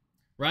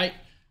 Right?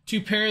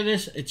 To pair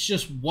this, it's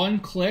just one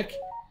click,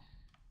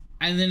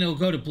 and then it'll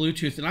go to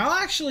Bluetooth. And I'll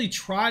actually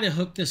try to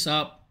hook this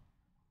up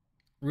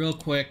real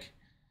quick,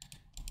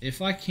 if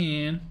I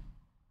can.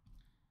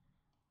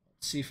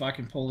 Let's see if I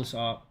can pull this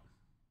up.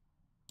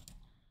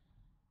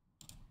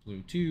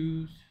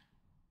 Bluetooth.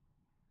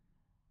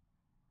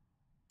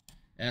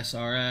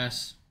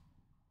 SRS.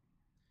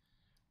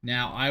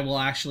 Now, I will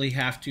actually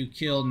have to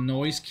kill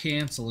noise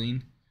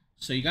canceling,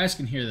 so you guys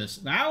can hear this.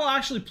 And I will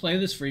actually play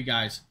this for you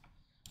guys.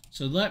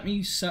 So let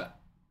me shut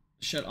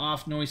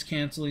off noise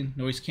canceling.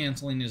 Noise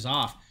canceling is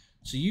off.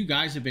 So you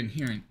guys have been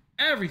hearing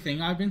everything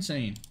I've been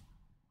saying,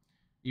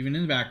 even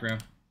in the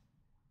background.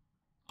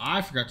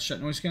 I forgot to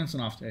shut noise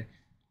canceling off today.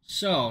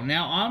 So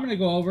now I'm going to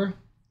go over.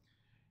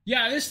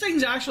 Yeah, this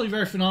thing's actually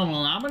very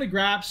phenomenal. I'm going to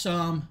grab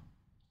some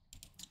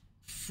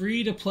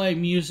free-to-play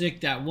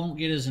music that won't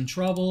get us in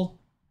trouble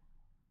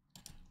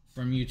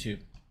from YouTube.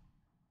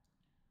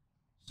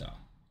 So,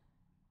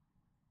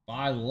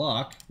 by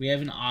luck, we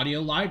have an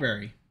audio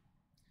library.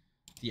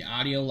 The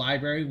audio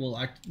library will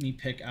let me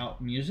pick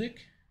out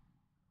music.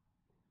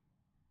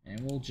 And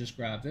we'll just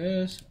grab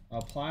this,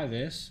 apply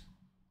this.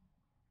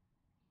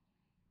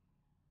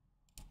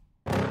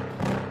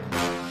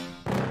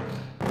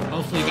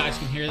 Hopefully you guys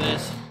can hear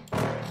this.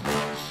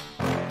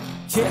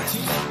 Yeah.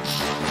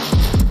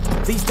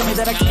 Please tell me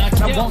that I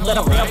can't, I won't, let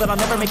I fail, that I'll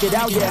never make it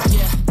out, yeah.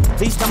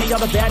 Please tell me all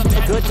the bad and the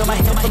good, fill my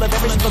hand full of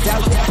every single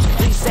doubt, yeah.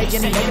 Please say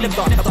any negative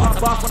thought, I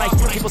pop off when I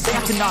hear people say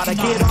I cannot. I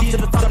get off to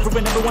the thought of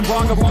proving everyone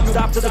wrong, I won't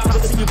stop to the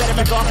top, so you better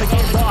back off and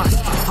get lost.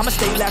 I'ma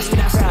stay last in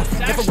the crowd,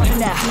 never running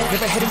now,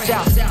 never heading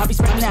south. I'll be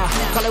spreading out,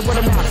 call it word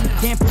of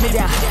mouth, can't put me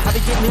down, I'll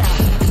be getting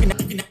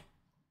out.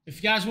 If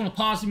you guys want to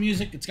pause the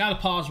music, it's got to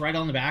pause right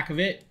on the back of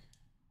it.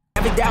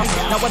 Every doubt,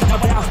 now what I'm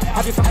about,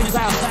 have your fucking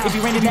cloud. If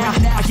you raining now,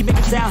 I keep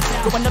making sound.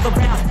 Go another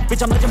round,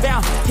 bitch, I'm legend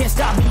bound. Can't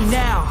stop me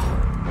now.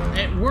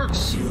 It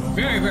works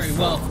very, very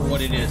well for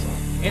what it is.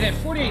 And at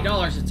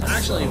 $48, it's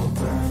actually a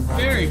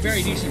very,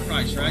 very decent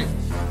price, right?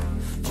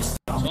 So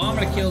I'm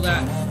going to kill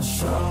that.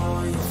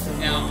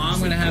 Now I'm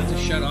going to have to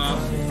shut off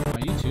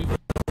my YouTube.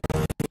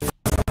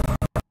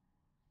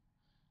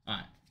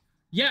 Alright.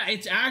 Yeah,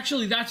 it's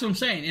actually, that's what I'm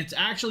saying. It's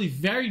actually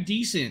very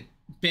decent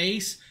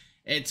bass.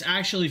 It's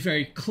actually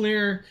very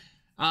clear.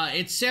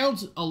 It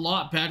sounds a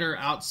lot better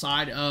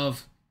outside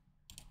of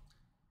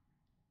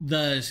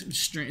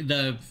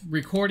the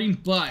recording,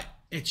 but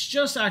it's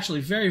just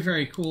actually very,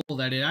 very cool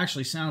that it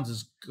actually sounds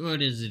as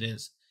good as it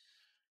is.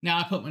 Now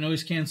I put my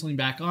noise canceling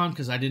back on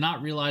because I did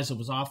not realize it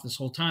was off this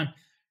whole time.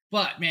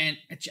 But man,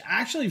 it's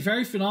actually a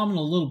very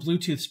phenomenal little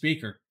Bluetooth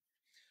speaker.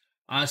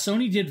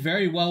 Sony did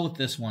very well with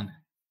this one.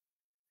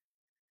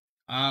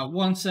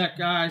 One sec,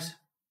 guys.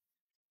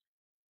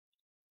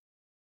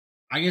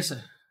 I guess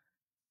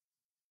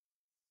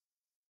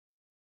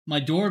my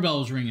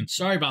doorbell is ringing.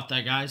 Sorry about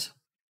that, guys.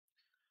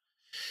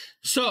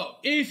 So,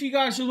 if you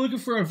guys are looking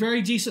for a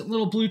very decent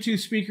little Bluetooth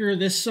speaker,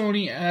 this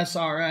Sony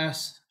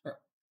SRS or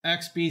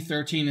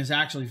XB13 is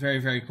actually very,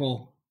 very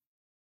cool.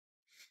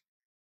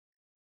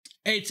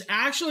 It's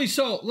actually,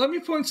 so let me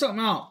point something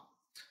out.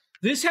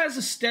 This has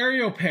a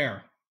stereo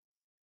pair.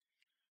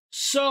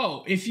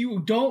 So, if you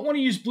don't want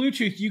to use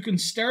Bluetooth, you can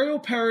stereo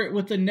pair it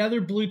with another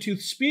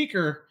Bluetooth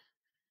speaker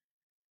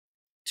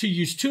to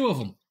use two of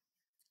them.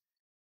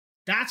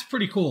 That's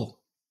pretty cool.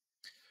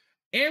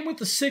 And with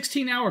the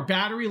 16-hour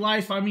battery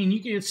life, I mean,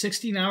 you can get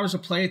 16 hours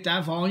of play at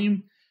that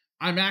volume.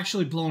 I'm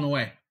actually blown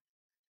away.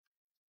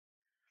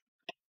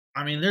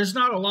 I mean, there's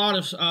not a lot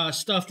of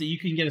stuff that you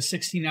can get a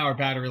 16-hour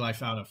battery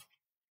life out of.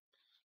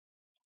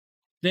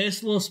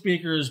 This little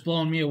speaker has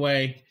blown me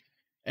away,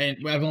 and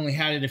I've only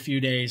had it a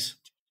few days.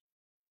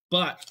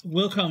 But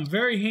will come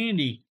very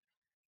handy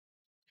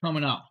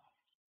coming up.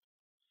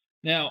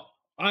 Now,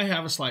 I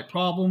have a slight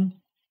problem,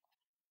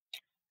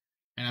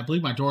 and I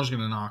believe my door's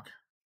going to knock.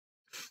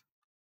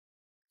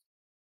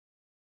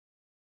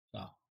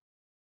 So,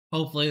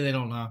 hopefully they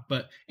don't knock.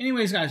 But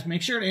anyways, guys,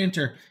 make sure to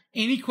enter.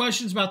 Any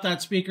questions about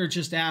that speaker,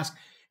 just ask.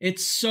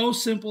 It's so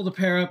simple to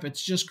pair up.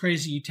 It's just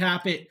crazy. You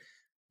tap it.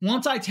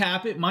 Once I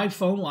tap it, my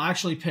phone will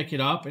actually pick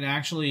it up and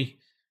actually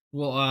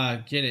will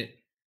get it.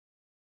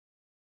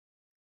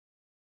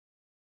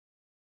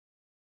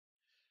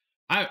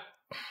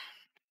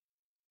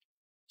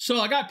 So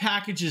I got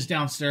packages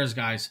downstairs,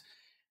 guys.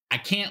 I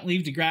can't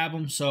leave to grab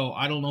them, so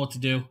I don't know what to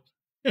do.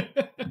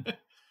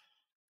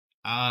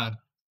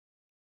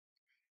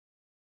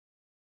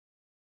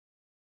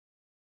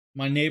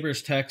 My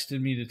neighbors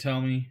texted me to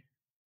tell me.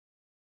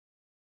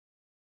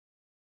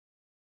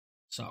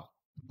 So,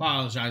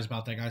 apologize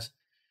about that, guys.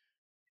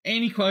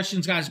 Any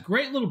questions, guys?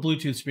 Great little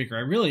Bluetooth speaker.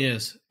 It really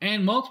is.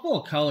 And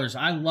multiple colors.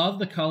 I love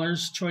the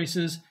colors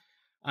choices.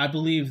 I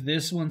believe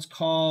this one's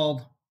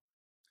called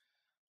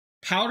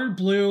powdered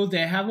blue.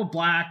 They have a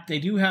black. They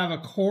do have a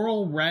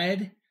coral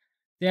red.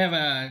 They have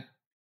a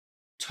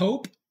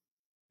taupe.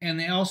 And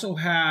they also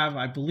have,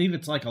 I believe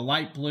it's like a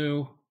light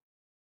blue.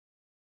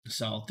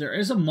 So there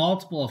is a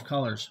multiple of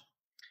colors.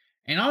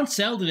 And on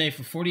sale today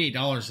for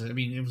 $48. I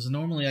mean, it was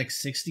normally like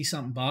 60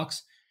 something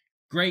bucks.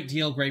 Great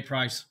deal, great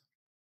price.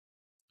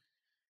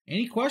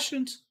 Any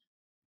questions?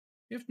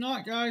 If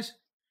not, guys,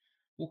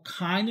 we'll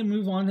kind of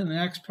move on to the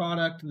next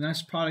product. The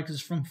next product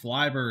is from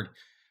Flybird.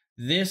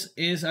 This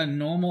is a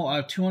normal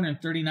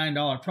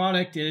 $239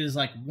 product. It is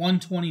like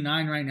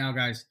 $129 right now,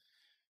 guys.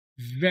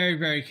 Very,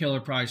 very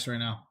killer price right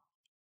now.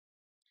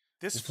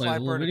 This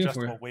Flybird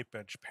adjustable weight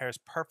bench pairs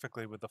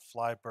perfectly with the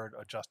Flybird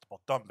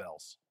adjustable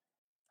dumbbells.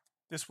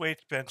 This weight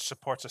bench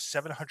supports a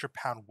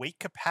 700-pound weight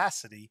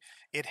capacity.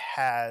 It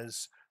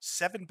has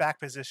 7 back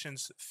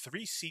positions,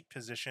 3 seat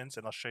positions,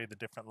 and I'll show you the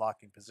different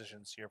locking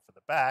positions here for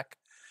the back,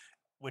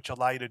 which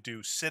allow you to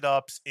do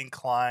sit-ups,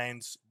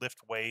 inclines, lift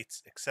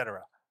weights,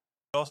 etc.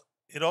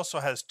 It also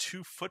has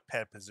 2 foot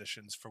pad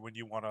positions for when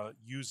you want to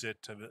use it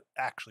to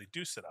actually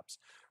do sit-ups.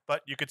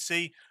 But you could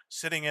see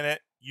sitting in it,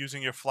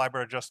 using your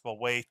Flybird adjustable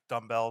weight,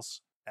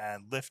 dumbbells,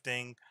 and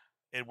lifting,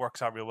 it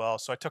works out real well.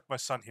 So I took my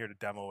son here to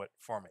demo it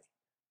for me.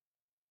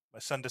 My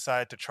son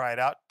decided to try it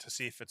out to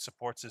see if it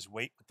supports his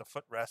weight with the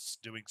footrests,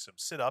 doing some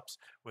sit-ups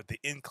with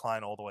the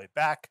incline all the way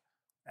back.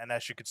 And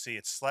as you can see,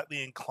 it's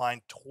slightly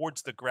inclined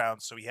towards the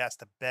ground, so he has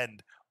to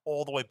bend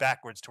all the way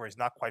backwards to where he's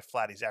not quite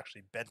flat. He's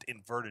actually bent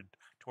inverted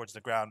towards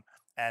the ground,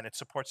 and it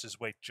supports his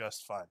weight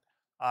just fine.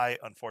 I,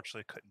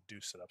 unfortunately, couldn't do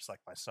sit-ups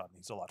like my son.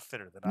 He's a lot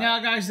fitter than I am. Now,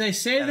 guys, they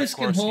say this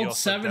can hold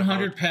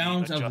 700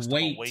 pounds of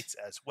weight. Weights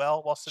as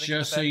well while sitting in the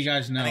bench. Just so you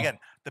guys know. And again,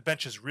 the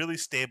bench is really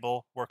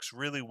stable, works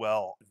really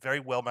well, very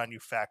well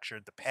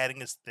manufactured. The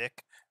padding is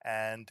thick,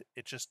 and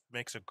it just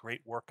makes a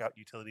great workout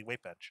utility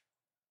weight bench.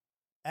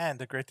 And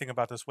the great thing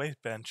about this weight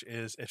bench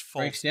is it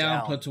folds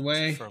down, puts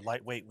away for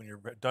lightweight when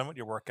you're done with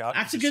your workout.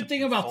 That's a good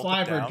thing about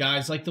Flybird,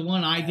 guys. Like the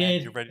one I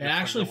did, it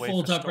actually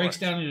folds up, breaks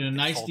down into a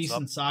nice,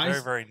 decent size.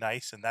 Very, very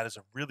nice, and that is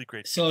a really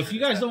great So if you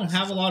guys don't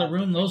have a lot of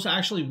room, those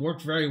actually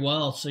work very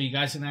well, so you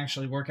guys can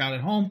actually work out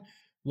at home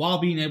while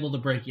being able to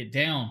break it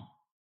down.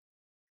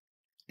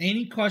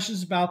 Any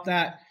questions about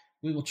that,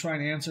 we will try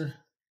and answer.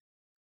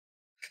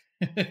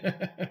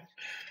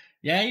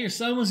 Yeah, your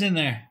son was in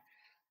there.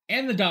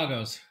 And the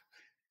doggos.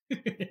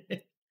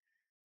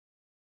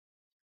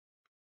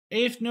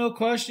 If no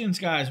questions,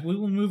 guys, we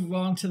will move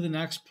on to the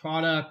next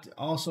product.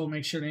 Also,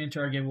 make sure to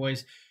enter our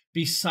giveaways.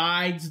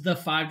 Besides the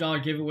 $5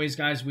 giveaways,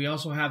 guys, we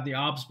also have the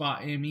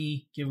OBSBot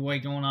ME giveaway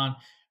going on.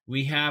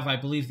 We have, I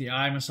believe, the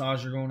eye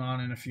massager going on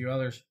and a few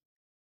others.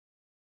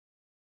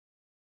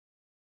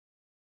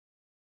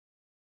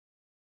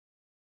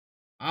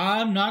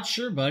 I'm not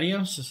sure, buddy.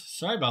 I'm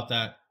sorry about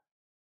that.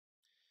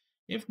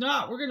 If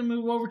not, we're going to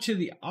move over to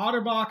the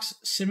OtterBox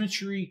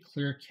Symmetry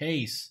Clear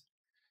Case.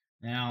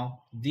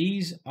 Now,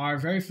 these are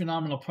very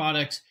phenomenal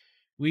products.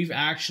 We've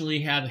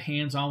actually had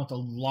hands-on with a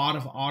lot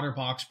of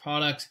OtterBox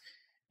products,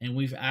 and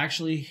we've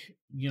actually,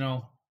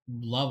 love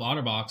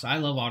OtterBox. I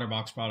love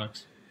OtterBox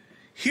products.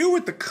 Here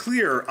with the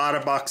clear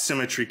OtterBox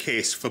Symmetry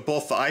Case for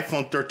both the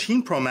iPhone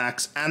 13 Pro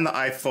Max and the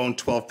iPhone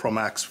 12 Pro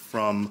Max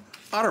from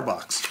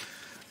OtterBox.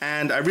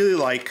 And I really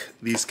like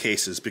these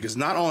cases because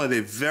not only are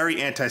they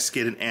very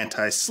anti-skid and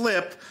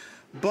anti-slip,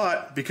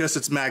 but because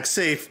it's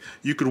MagSafe,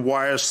 you could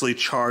wirelessly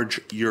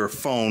charge your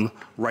phone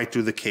right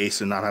through the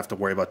case and not have to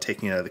worry about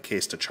taking it out of the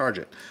case to charge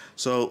it.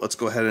 So let's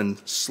go ahead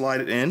and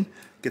slide it in,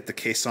 get the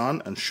case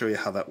on, and show you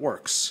how that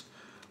works.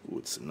 Ooh,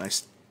 it's a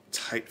nice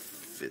tight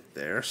fit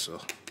there,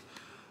 so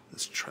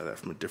let's try that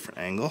from a different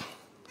angle.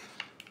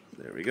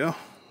 There we go.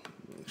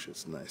 Make sure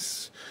it's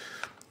nice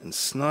and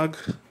snug.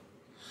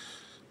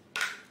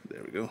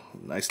 There we go.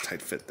 Nice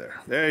tight fit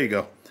there. There you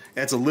go.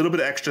 Adds a little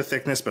bit of extra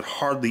thickness, but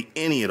hardly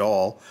any at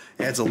all.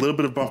 Adds a little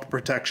bit of bumper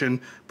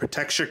protection.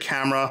 Protects your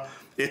camera.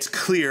 It's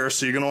clear,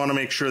 so you're going to want to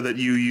make sure that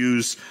you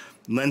use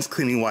lens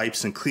cleaning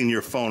wipes and clean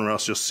your phone, or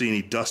else you'll see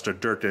any dust or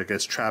dirt that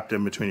gets trapped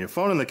in between your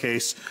phone and the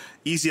case.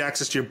 Easy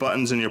access to your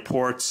buttons and your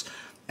ports.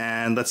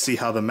 And let's see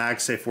how the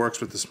MagSafe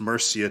works with this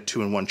Mercia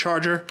 2-in-1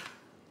 charger.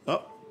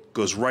 Oh,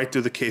 goes right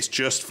through the case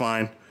just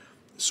fine.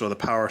 So the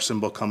power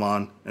symbol come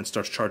on and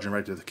starts charging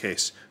right through the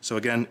case. So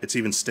again, it's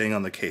even staying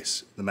on the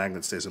case. The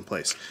magnet stays in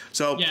place.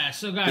 So, yeah,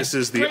 so guys, this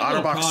is the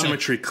OtterBox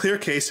Symmetry Clear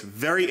Case.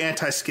 Very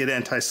anti-skid,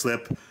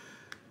 anti-slip.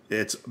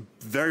 It's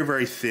very,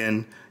 very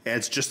thin.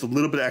 Adds just a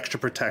little bit of extra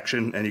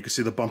protection, and you can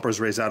see the bumpers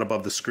raise out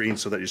above the screen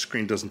so that your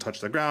screen doesn't touch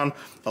the ground.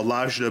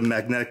 Allows you to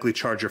magnetically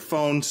charge your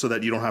phone so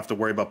that you don't have to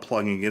worry about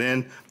plugging it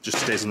in. Just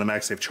stays on the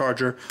MagSafe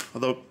charger.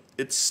 Although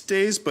it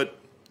stays, but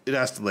it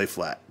has to lay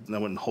flat. And I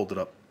wouldn't hold it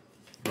up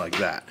like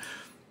that.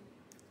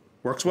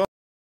 Works well.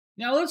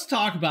 Now let's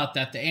talk about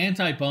that, the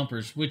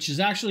anti-bumpers, which is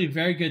actually a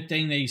very good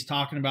thing that he's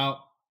talking about.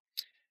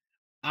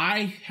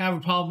 I have a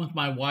problem with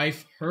my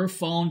wife. Her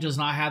phone does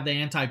not have the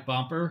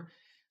anti-bumper,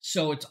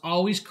 so it's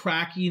always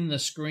cracking the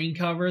screen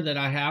cover that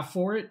I have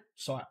for it,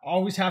 so I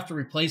always have to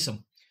replace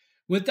them.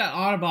 With that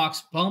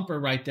OtterBox bumper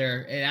right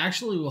there, it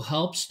actually will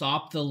help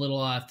stop the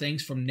little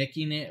things from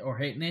nicking it or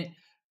hitting it.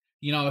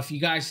 You know, if you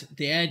guys,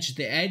 the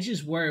edge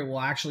is where it will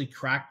actually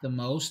crack the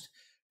most,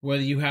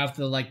 whether you have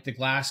the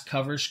glass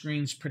cover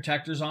screens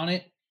protectors on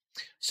it.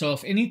 So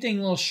if anything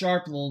a little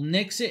sharp, a little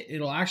nicks it,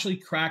 it'll actually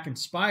crack and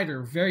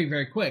spider very,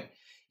 very quick.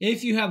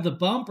 If you have the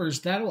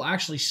bumpers, that will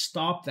actually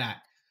stop that.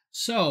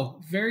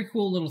 So very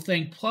cool little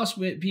thing. Plus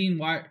with it being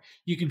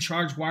you can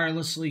charge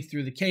wirelessly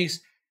through the case.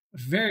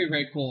 Very,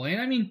 very cool.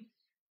 And I mean,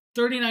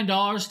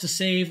 $39 to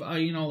save,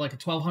 you know, like a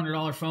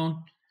 $1,200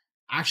 phone.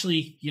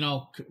 Actually, you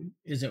know,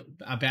 is it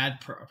a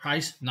bad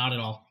price? Not at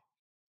all.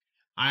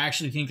 I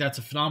actually think that's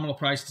a phenomenal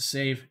price to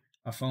save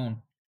a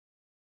phone.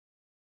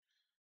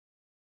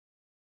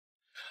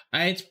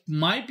 It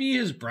might be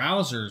his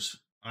browsers,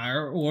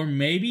 or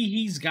maybe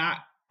he's got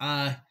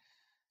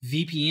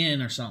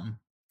VPN or something.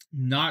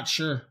 Not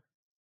sure.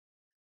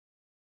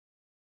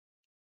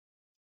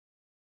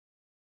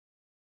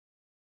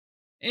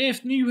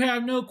 If you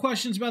have no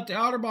questions about the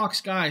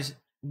OtterBox, guys,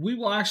 we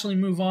will actually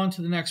move on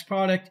to the next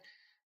product.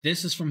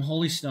 This is from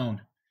Holystone.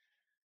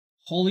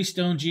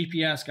 Holystone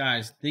GPS,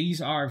 guys.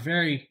 These are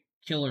very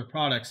killer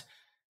products.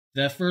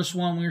 The first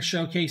one we're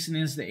showcasing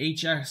is the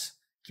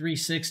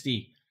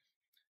HS360.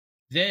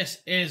 This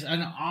is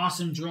an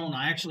awesome drone.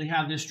 I actually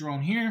have this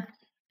drone here.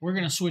 We're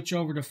going to switch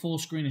over to full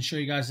screen and show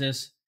you guys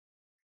this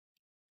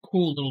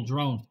cool little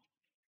drone.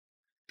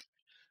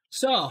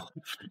 So,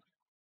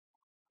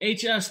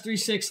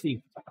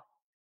 HS360.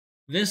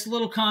 This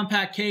little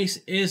compact case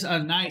is a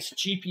nice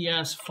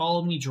GPS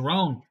follow me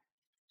drone.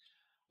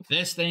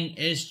 This thing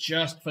is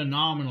just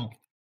phenomenal.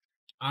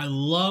 I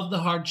love the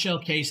hard shell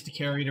case to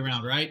carry it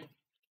around, right?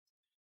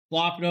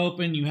 Flop it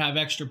open. You have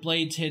extra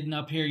blades hidden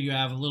up here. You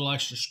have a little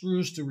extra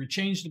screws to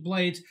rechange the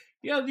blades.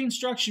 You have the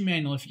instruction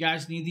manual if you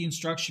guys need the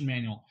instruction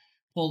manual.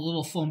 Pull a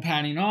little foam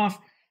padding off.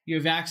 You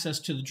have access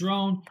to the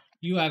drone.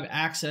 You have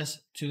access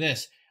to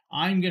this.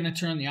 I'm going to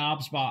turn the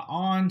OBSBot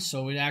on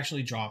so it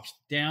actually drops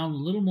down a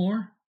little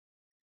more.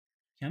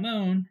 Come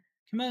on.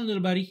 Come on,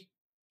 little buddy.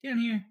 Down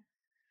here.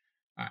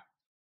 All right.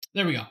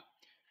 There we go.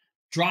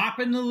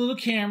 Dropping the little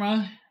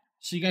camera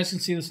so you guys can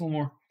see this a little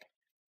more.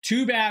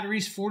 2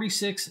 batteries,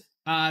 46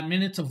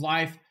 minutes of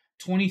life,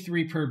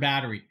 23 per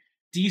battery.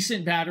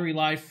 Decent battery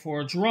life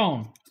for a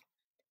drone.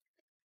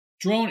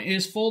 Drone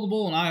is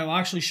foldable, and I will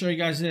actually show you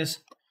guys this.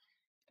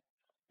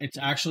 It's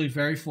actually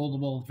very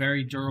foldable,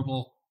 very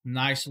durable,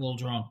 nice little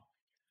drone.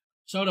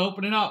 So to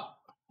open it up,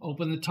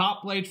 open the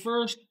top blade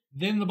first,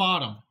 then the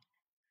bottom.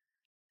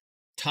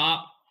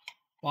 Top,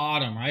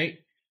 bottom, right?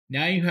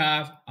 Now you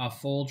have a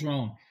full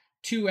drone.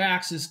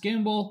 2-axis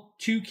gimbal,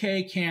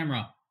 2K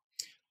camera.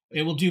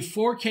 It will do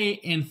 4K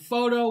in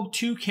photo,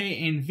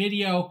 2K in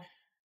video,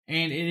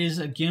 and it is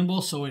a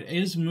gimbal, so it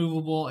is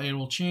movable. It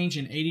will change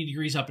in 80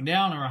 degrees up and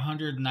down, or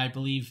 100, and I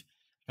believe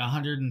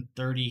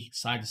 130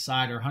 side to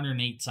side, or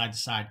 108 side to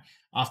side,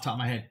 off the top of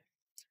my head.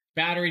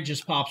 Battery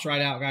just pops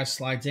right out, guys,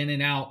 slides in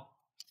and out.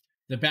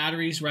 The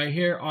batteries right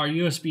here are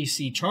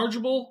USB-C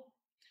chargeable,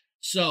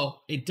 so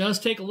it does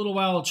take a little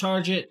while to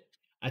charge it.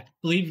 I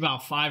believe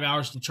about 5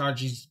 hours to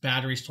charge these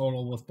batteries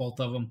total with both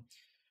of them.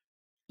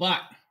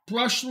 But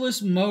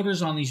brushless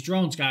motors on these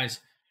drones,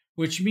 guys,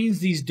 which means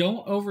these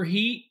don't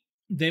overheat.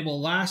 They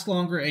will last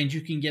longer, and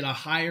you can get a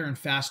higher and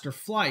faster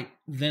flight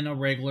than a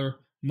regular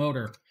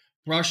motor.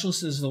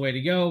 Brushless is the way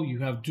to go. You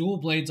have dual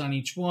blades on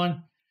each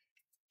one.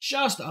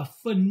 Just a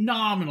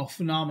phenomenal,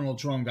 phenomenal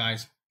drone,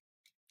 guys.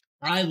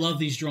 I love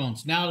these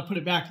drones. Now to put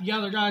it back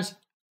together, guys.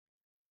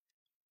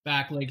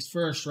 Back legs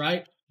first,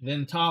 right?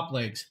 Then top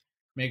legs.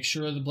 Make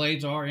sure the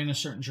blades are in a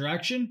certain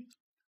direction.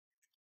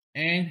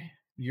 And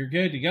you're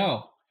good to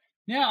go.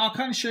 Now I'll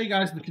kind of show you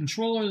guys the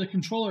controller. The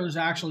controller is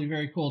actually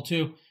very cool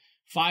too.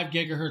 5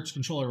 gigahertz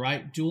controller,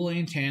 right? Dual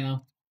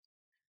antenna.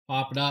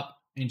 Pop it up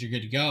and you're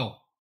good to go.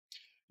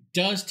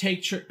 Does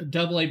take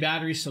AA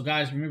batteries. So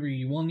guys, remember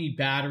you will need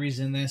batteries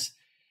in this.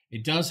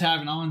 It does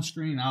have an on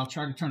screen. I'll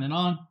try to turn it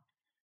on.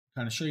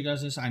 Kind of show you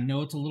guys this. I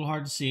know it's a little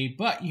hard to see,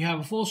 but you have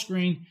a full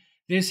screen.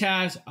 This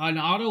has an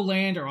auto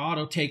land or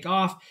auto take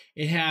off.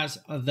 It has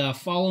the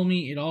follow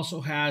me. It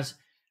also has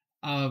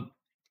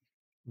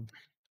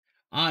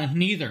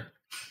neither.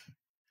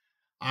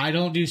 I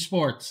don't do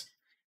sports.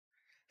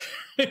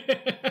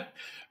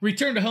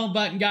 Return to home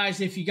button,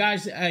 guys. If you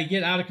guys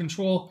get out of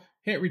control,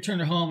 hit return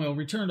to home. It'll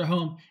return to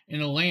home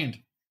and it'll land.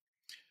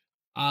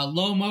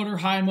 Low motor,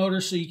 high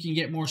motor, so you can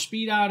get more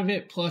speed out of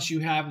it. Plus you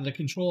have the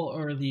control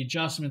or the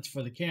adjustments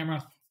for the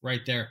camera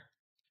right there.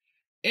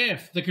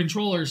 If the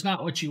controller is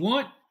not what you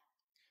want,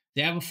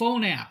 they have a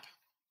phone app.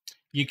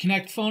 You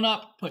connect the phone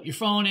up, put your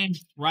phone in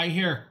right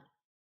here.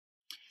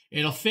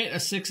 It'll fit a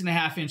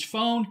 6.5-inch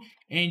phone,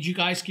 and you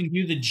guys can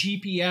do the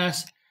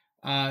GPS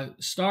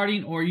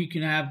starting, or you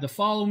can have the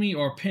follow me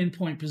or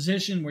pinpoint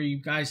position where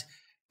you guys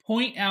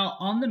point out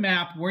on the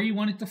map where you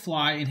want it to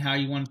fly and how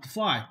you want it to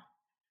fly.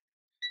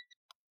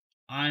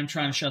 I'm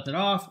trying to shut that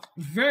off.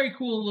 Very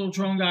cool little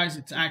drone, guys.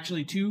 It's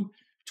actually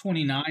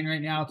 $229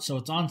 right now, so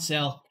it's on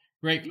sale.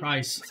 Great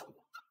price.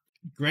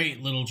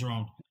 Great little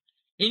drone.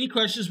 Any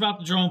questions about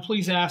the drone,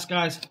 please ask,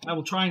 guys. I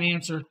will try and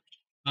answer.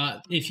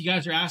 If you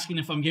guys are asking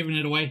if I'm giving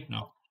it away,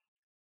 no.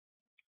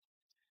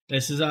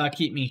 This is a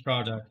Keep Me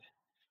product.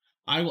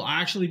 I will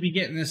actually be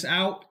getting this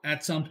out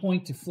at some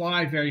point to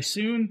fly very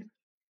soon.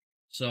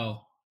 So,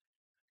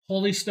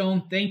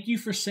 Holystone, thank you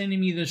for sending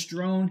me this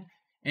drone.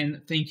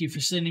 And thank you for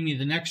sending me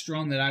the next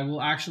drone that I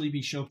will actually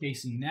be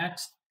showcasing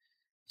next.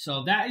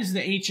 So that is the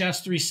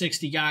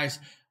HS360, guys.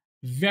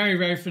 Very,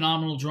 very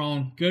phenomenal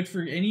drone. Good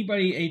for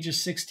anybody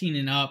ages 16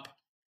 and up.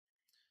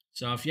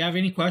 So if you have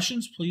any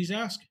questions, please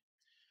ask.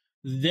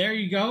 There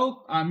you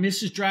go.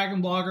 Mrs.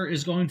 Dragon Blogger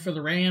is going for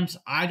the Rams.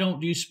 I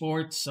don't do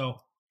sports,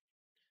 so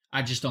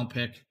I just don't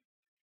pick.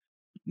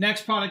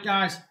 Next product,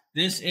 guys.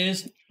 This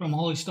is from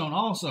Holystone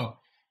also.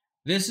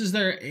 This is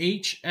their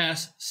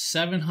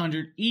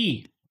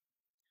HS700E.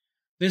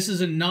 This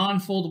is a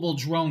non-foldable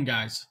drone,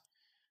 guys.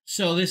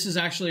 So this is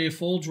actually a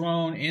full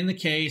drone in the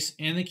case,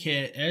 in the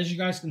kit. As you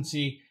guys can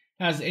see,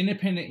 has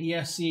independent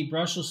ESC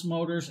brushless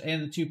motors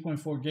and the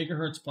 2.4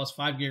 gigahertz plus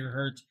 5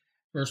 gigahertz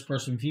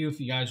first-person view if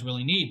you guys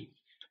really need.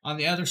 On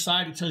the other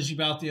side, it tells you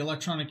about the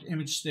electronic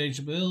image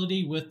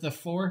stageability with the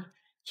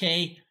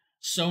 4K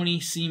Sony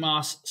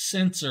CMOS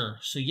sensor.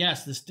 So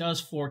yes, this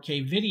does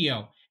 4K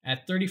video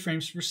at 30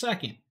 frames per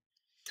second.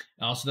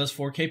 It also does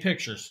 4K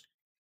pictures.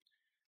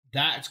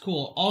 That's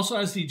cool. Also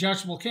has the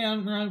adjustable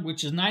camera,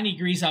 which is 90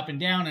 degrees up and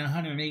down and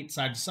 108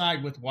 side to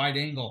side with wide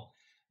angle.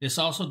 This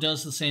also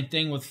does the same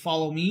thing with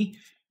Follow Me.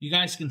 You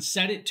guys can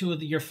set it to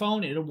your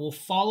phone. It will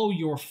follow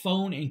your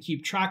phone and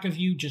keep track of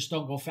you. Just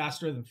don't go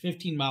faster than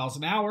 15 miles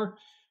an hour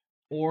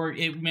or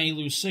it may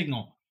lose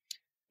signal.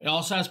 It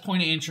also has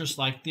point of interest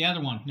like the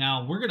other one.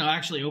 Now, we're going to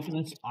actually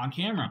open this on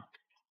camera.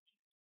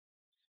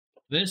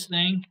 This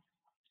thing,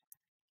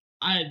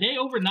 they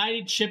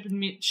overnighted shipped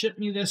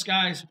me this,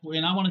 guys,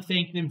 and I want to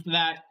thank them for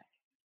that.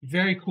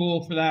 Very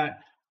cool for that.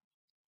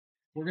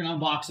 We're going to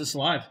unbox this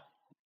live.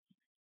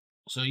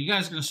 So you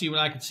guys are going to see what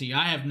I can see.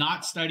 I have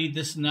not studied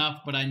this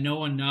enough, but I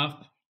know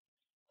enough.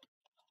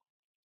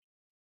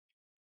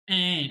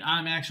 And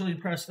I'm actually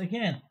impressed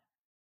again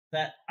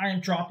that I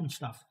am dropping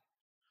stuff.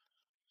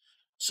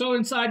 So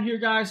inside here,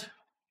 guys,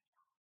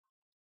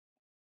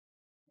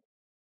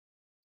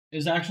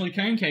 is actually a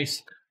carrying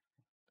case.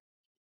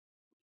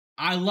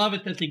 I love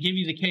it that they give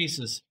you the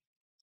cases.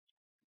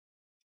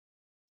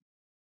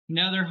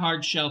 Another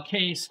hard shell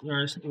case.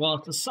 Well,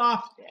 it's a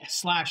soft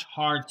 /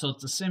 hard, so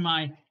it's a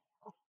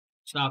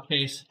semi-soft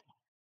case.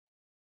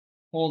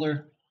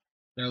 Holder,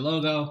 their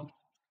logo,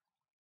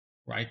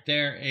 right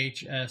there,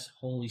 HS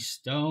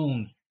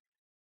Holystone.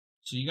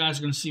 So you guys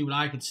are going to see what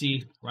I could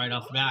see right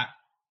off the bat.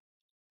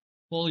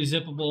 Fully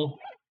zippable,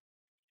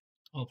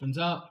 opens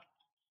up.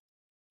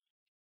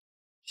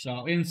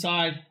 So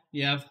inside,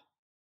 you have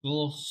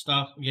little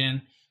stuff.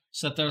 Again,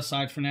 set that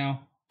aside for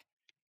now.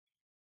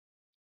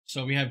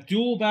 So we have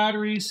dual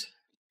batteries,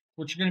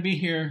 which are going to be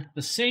here.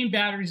 The same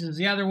batteries as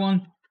the other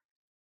one.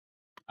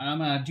 I'm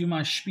going to do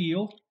my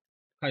spiel.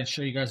 I'll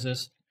show you guys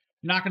this.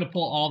 I'm not going to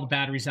pull all the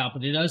batteries out,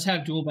 but it does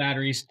have dual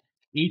batteries.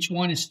 Each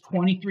one is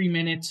 23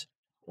 minutes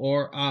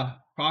or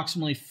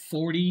approximately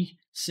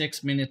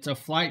 46 minutes of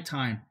flight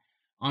time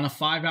on a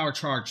 5-hour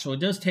charge. So it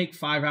does take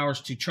 5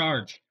 hours to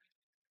charge.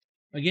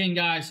 Again,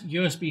 guys,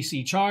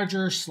 USB-C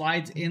charger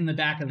slides in the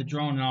back of the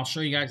drone, and I'll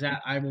show you guys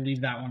that. I will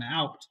leave that one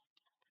out.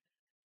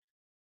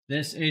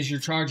 This is your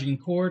charging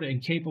cord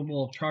and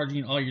capable of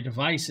charging all your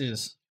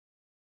devices.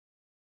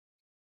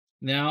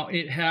 Now,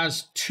 it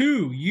has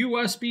 2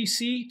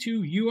 USB-C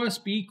to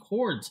USB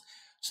cords.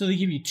 So they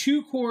give you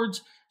 2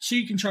 cords so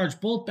you can charge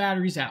both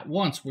batteries at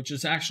once, which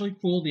is actually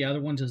cool. The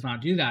other one does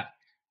not do that.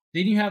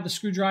 Then you have the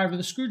screwdriver.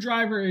 The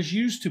screwdriver is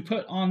used to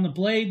put on the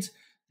blades.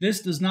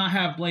 This does not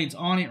have blades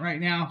on it right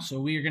now, so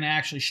we are going to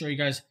actually show you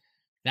guys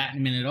that in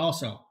a minute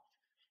also.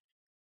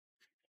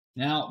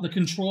 Now, the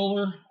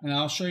controller, and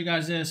I'll show you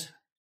guys this.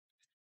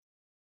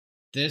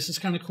 This is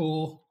kind of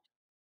cool.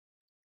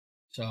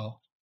 So,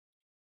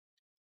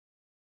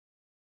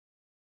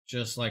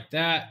 just like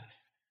that.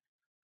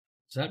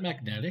 Is that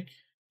magnetic?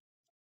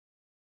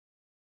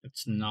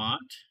 It's not.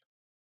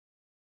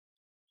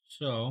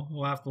 So,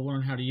 we'll have to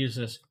learn how to use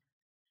this.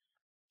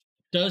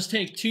 Does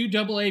take 2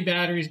 AA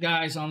batteries,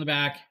 guys, on the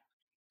back.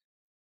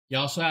 You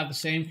also have the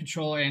same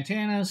controller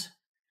antennas,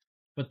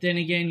 but then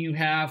again, you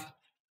have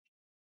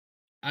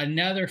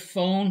another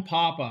phone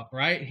pop-up,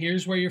 right?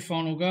 Here's where your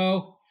phone will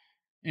go.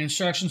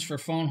 Instructions for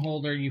phone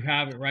holder, you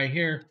have it right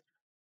here.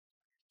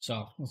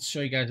 So let's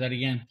show you guys that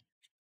again.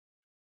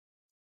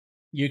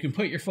 You can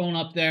put your phone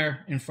up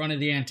there in front of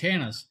the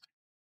antennas.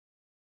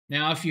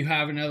 Now, if you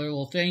have another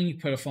little thing, you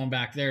put a phone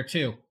back there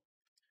too.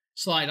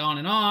 Slide on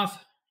and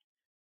off,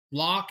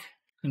 lock,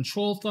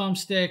 control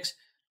thumbsticks,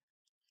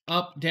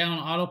 up, down,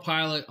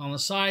 autopilot on the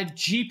side,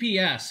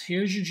 GPS.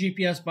 Here's your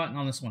GPS button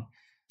on this one.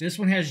 This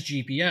one has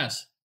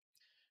GPS.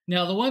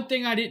 Now, the one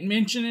thing I didn't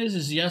mention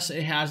is yes,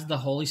 it has the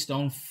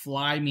Holystone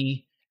Fly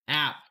Me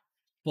app.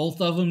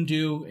 Both of them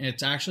do.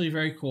 It's actually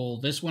very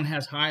cool. This one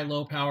has high,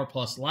 low power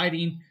plus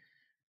lighting.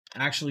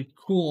 Actually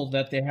cool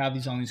that they have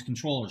these on these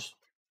controllers.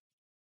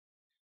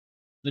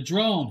 The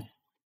drone.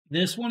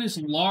 This one is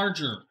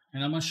larger,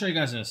 and I'm going to show you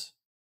guys this.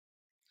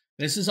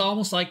 This is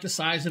almost like the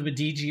size of a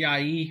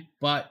DJI,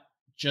 but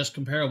just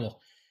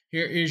comparable.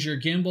 Here is your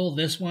gimbal.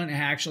 This one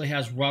actually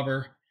has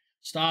rubber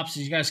stops.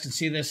 As you guys can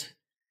see this,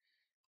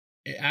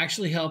 it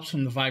actually helps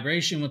from the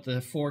vibration with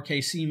the 4K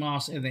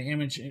CMOS and the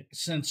image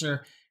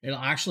sensor. It'll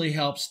actually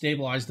help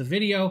stabilize the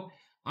video.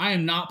 I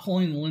am not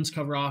pulling the lens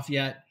cover off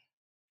yet.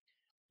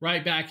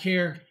 Right back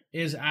here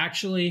is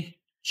actually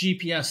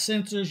GPS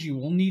sensors. You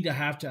will need to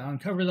have to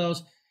uncover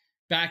those.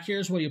 Back here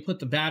is where you put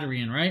the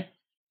battery in, right?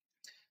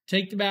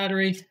 Take the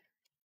battery,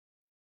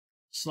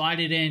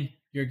 slide it in,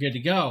 you're good to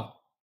go.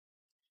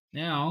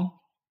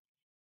 Now,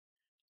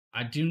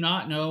 I do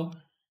not know.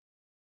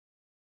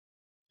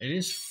 It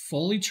is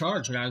fully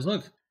charged, guys.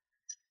 Look.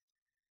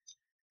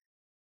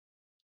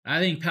 That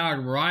thing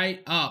powered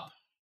right up.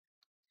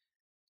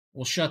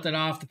 We'll shut that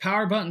off. The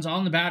power button's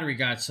on the battery,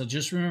 guys, so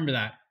just remember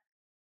that.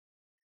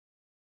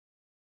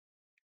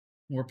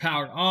 We're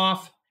powered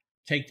off.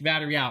 Take the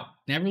battery out.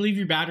 Never leave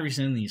your batteries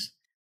in these.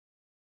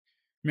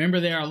 Remember,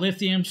 they are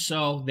lithium,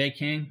 so they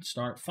can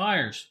start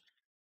fires.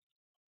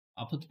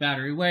 I'll put the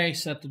battery away,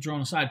 set the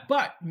drone aside.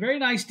 But, very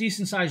nice,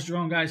 decent-sized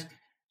drone, guys.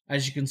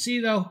 As you can see,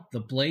 though, the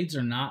blades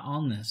are not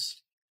on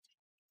this.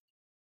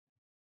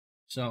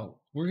 So,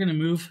 we're going to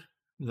move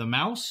the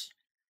mouse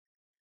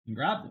and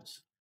grab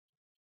this.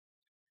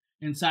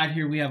 Inside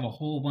here, we have a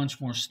whole bunch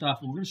more stuff.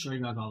 We're going to show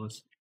you guys all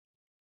this.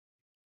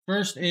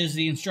 First is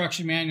the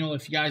instruction manual,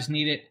 if you guys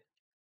need it.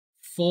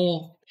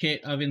 Full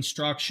kit of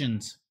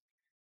instructions.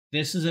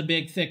 This is a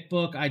big, thick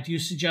book. I do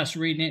suggest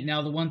reading it.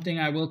 Now, the one thing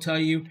I will tell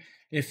you,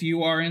 if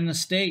you are in the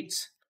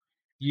States,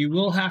 you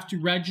will have to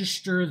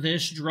register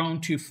this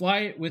drone to fly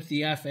it with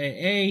the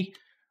FAA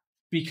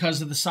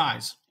because of the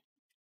size.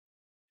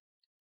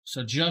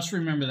 So just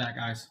remember that,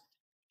 guys.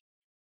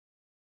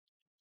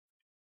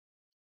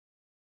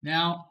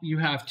 Now, you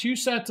have two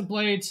sets of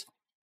blades.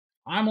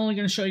 I'm only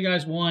going to show you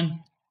guys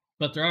one,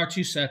 but there are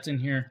two sets in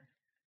here.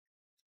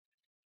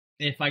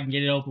 If I can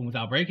get it open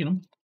without breaking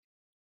them,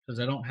 because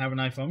I don't have a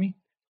knife on me,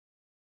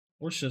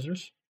 or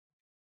scissors.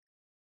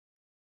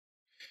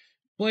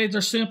 Blades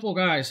are simple,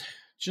 guys,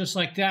 just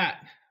like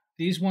that.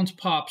 These ones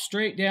pop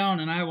straight down,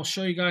 and I will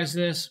show you guys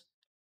this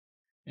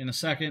in a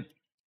second.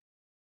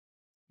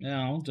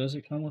 Now, does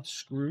it come with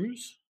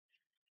screws?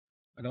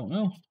 I don't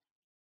know.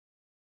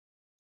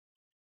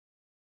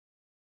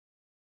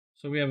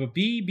 So we have a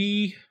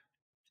BBAA.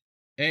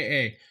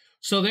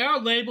 So they are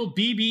labeled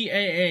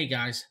BBAA,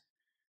 guys.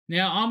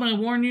 Now, I'm going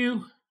to warn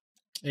you,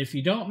 if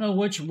you don't know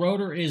which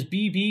rotor is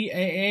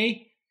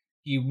BBAA,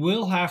 you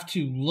will have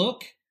to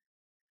look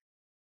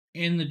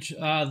in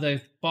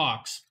the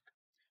box.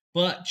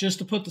 But just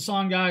to put this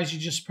on, guys, you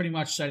just pretty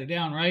much set it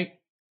down, right?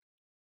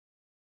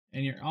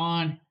 And you're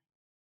on.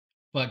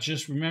 But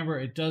just remember,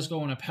 it does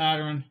go in a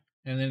pattern,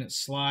 and then it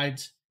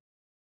slides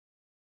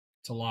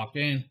to lock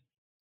in,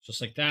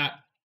 just like that.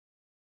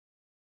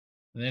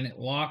 And then it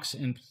locks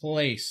in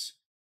place.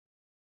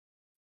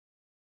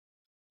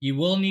 You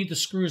will need the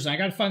screws. I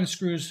got to find the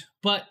screws,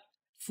 but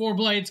 4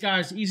 blades,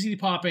 guys, easy to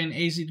pop in,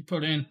 easy to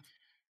put in.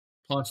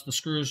 Plus the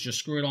screws, just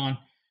screw it on.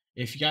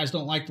 If you guys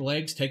don't like the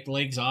legs, take the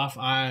legs off.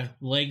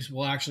 Legs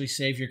will actually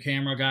save your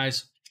camera,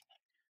 guys.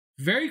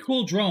 Very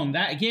cool drone.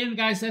 That, again,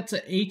 guys, that's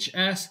a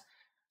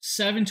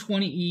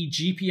HS720E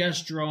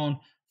GPS drone,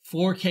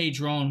 4K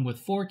drone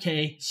with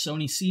 4K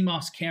Sony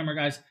CMOS camera,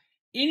 guys.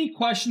 Any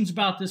questions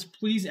about this,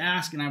 please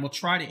ask, and I will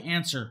try to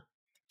answer.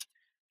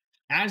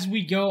 As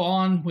we go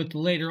on with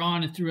later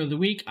on and through the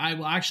week, I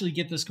will actually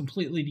get this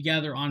completely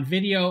together on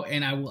video,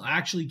 and I will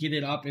actually get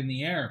it up in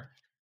the air.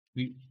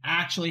 We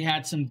actually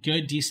had some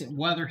good, decent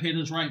weather hit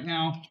us right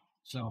now,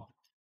 so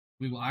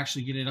we will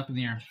actually get it up in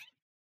the air.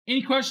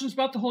 Any questions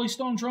about the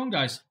Holystone drone,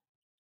 guys?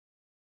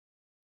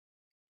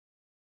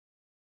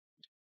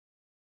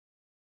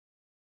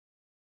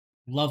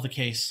 Love the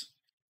case.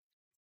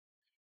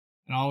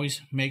 And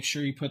always make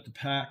sure you put the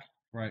pack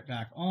right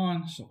back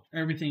on so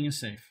everything is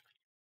safe.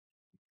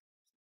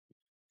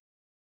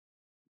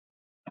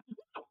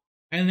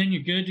 And then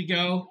you're good to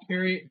go.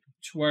 Carry it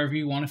to wherever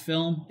you want to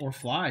film or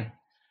fly.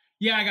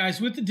 Yeah, guys,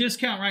 with the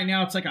discount right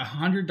now, it's like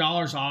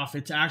 $100 off.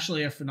 It's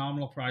actually a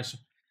phenomenal price.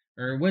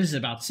 Or what is it,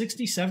 about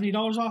 $60,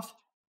 $70 off?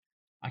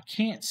 I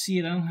can't see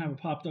it. I don't have it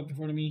popped up in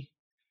front of me.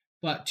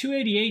 But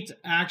 $288 is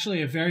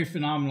actually a very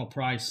phenomenal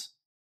price.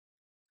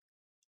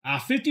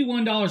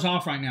 $51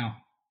 off right now.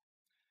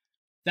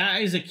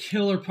 That is a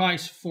killer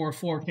price for a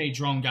 4K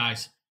drone,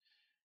 guys.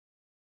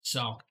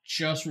 So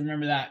just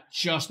remember that.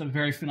 Just a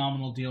very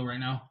phenomenal deal right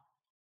now.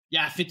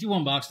 Yeah,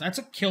 $51. That's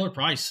a killer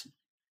price.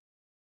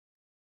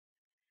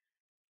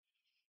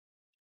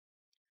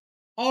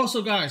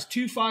 Also, guys,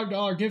 2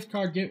 $5 gift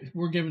card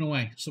we're giving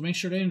away. So make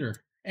sure to enter.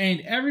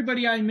 And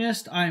everybody I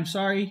missed, I'm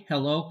sorry.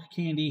 Hello,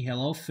 Candy.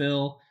 Hello,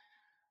 Phil.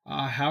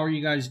 How are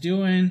you guys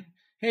doing?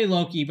 Hey,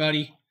 Loki,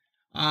 buddy.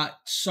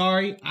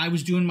 Sorry, I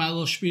was doing my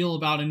little spiel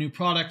about a new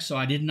product, so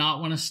I did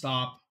not want to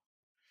stop.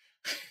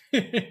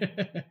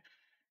 Hey,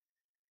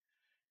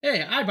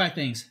 I buy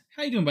things.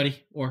 How you doing,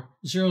 buddy? Or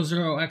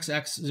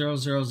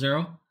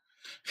 00XX000.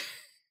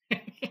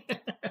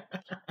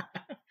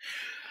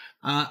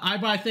 I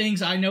buy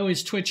things. I know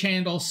his Twitch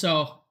handle,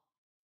 so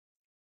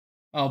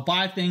I'll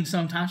buy things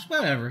sometimes.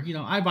 Whatever, you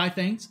know, I buy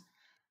things.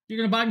 You're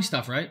gonna buy me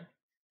stuff, right?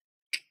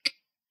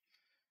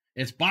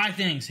 It's buy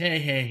things. Hey,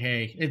 hey,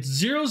 hey.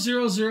 It's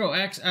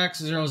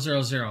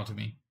 000XX000 to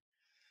me.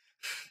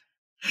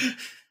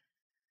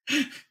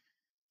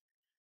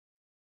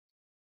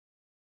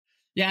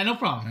 Yeah, no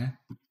problem, man.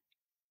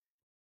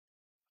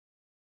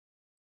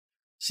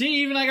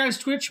 See, even I got his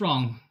Twitch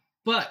wrong,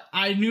 but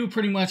I knew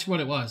pretty much what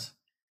it was.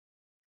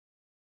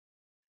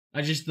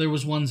 There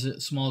was one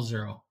small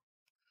zero.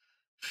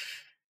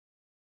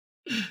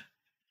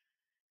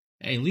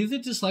 Hey, leave the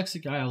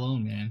dyslexic guy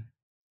alone, man.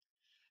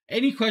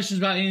 Any questions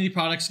about any of the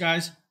products,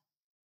 guys?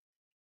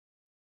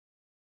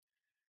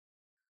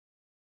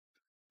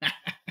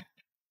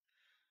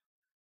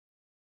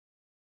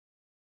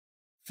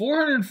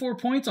 $404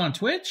 points on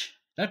Twitch?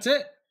 That's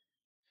it?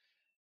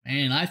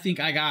 Man, I think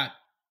I got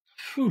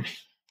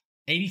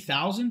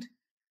 80,000.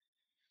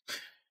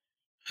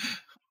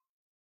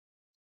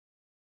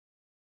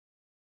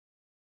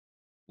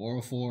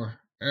 $404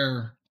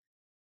 error.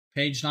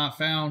 Page not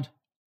found.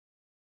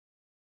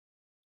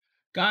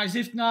 Guys,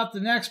 if not, the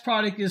next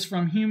product is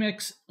from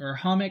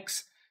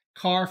Hummix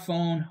car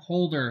phone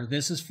holder.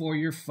 This is for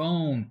your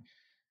phone.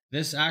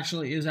 This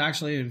is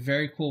a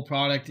very cool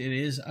product. It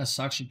is a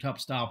suction cup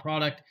style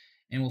product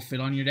and will fit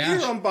on your dash.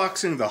 You're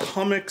unboxing the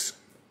Hummix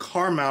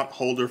car mount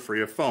holder for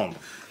your phone.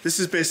 This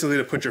is basically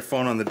to put your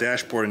phone on the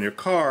dashboard in your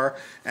car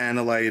and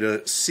allow you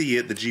to see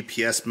it, the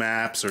GPS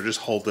maps, or just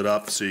hold it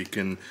up so you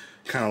can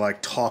kind of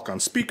like talk on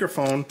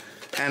speakerphone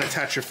and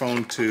attach your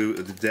phone to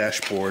the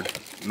dashboard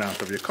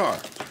mount of your car.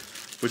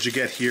 What you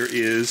get here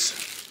is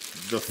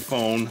the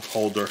phone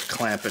holder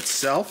clamp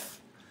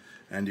itself,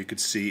 and you can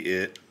see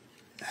it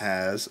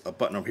has a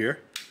button over here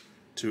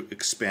to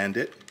expand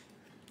it,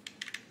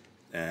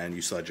 and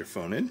you slide your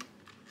phone in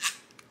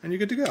and you're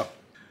good to go.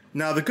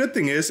 Now the good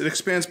thing is it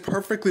expands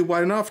perfectly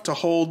wide enough to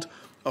hold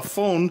a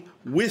phone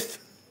with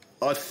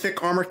a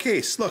thick armor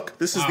case. Look,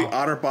 this is the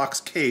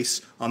OtterBox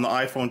case on the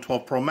iPhone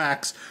 12 Pro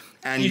Max,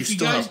 and you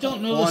still have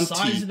don't know the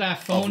size of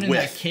that phone in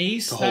that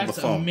case, that's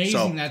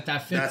amazing that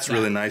fits. That's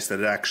really nice that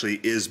it actually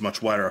is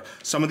much wider.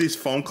 Some of these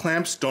phone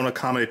clamps don't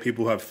accommodate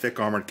people who have thick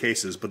armored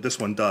cases, but this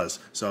one does.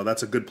 So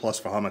that's a good plus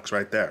for Hummix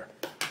right there.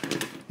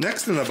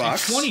 Next in the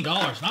box, $20,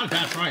 not a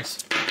bad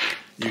price.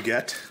 You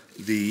get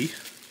the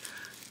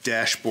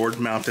dashboard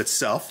mount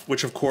itself,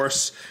 which of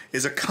course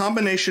is a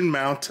combination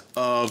mount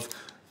of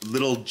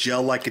little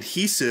gel-like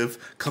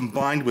adhesive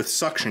combined with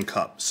suction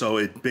cup. So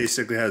it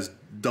basically has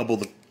double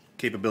the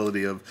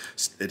capability of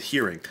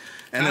adhering.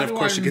 And then of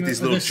course you get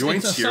these little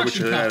joints here which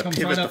allow you to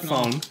pivot the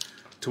phone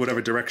to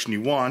whatever direction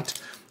you want.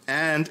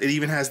 And it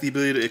even has the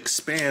ability to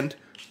expand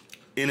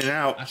in and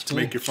out to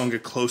make your phone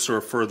get closer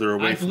or further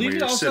away from where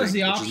you're sitting, which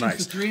is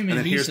nice. And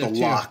then here's the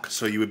lock,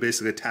 so you would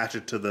basically attach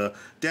it to the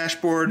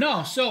dashboard.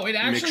 No, so it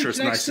actually make sure it's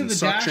nice and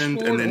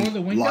suctioned, and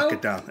then lock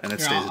it down, and it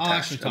stays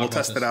attached. And we'll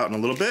test it out in a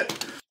little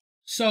bit.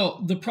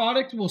 So the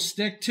product will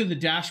stick to the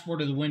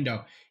dashboard of the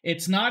window.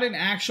 It's not an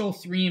actual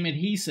 3M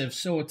adhesive,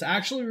 so it's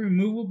actually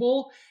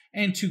removable.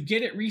 And to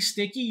get it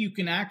re-sticky, you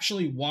can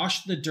actually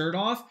wash the dirt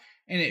off,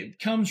 and it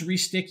comes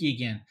re-sticky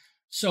again.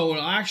 So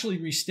it'll actually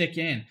re-stick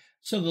in.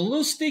 So the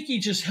little sticky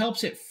just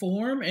helps it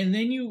form, and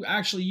then you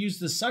actually use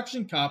the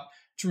suction cup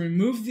to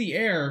remove the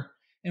air.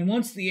 And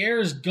once the air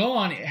is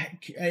gone,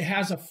 it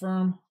has a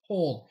firm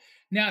hold.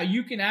 Now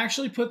you can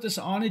actually put this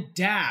on a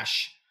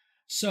dash.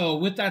 So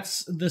with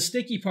the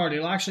sticky part,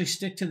 it'll actually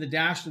stick to the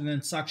dash and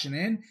then suction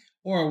in,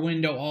 or a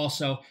window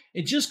also.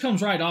 It just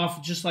comes right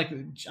off, just like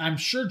I'm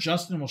sure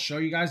Justin will show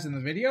you guys in the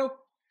video,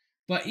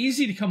 but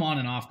easy to come on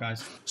and off,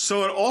 guys.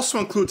 So it also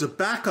includes a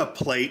backup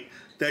plate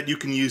that you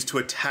can use to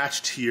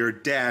attach to your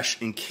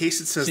dash in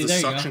case it says the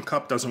suction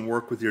cup doesn't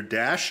work with your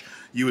dash.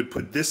 You would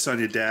put this on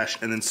your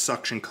dash and then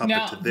suction cup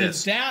it to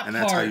this, and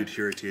that's how you'd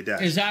adhere it to your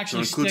dash. So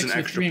it includes an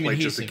extra plate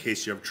just in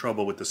case you have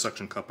trouble with the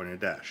suction cup on your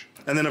dash.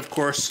 And then of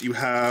course you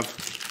have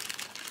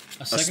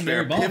a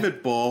spare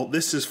pivot ball.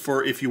 This is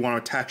for if you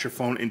want to attach your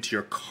phone into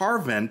your car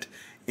vent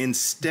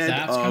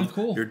instead of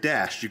your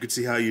dash. You can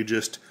see how you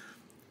just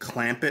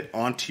clamp it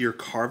onto your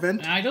car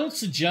vent. I don't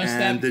suggest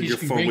that, and then your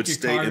phone would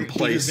stay in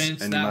place,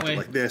 and you mount it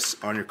like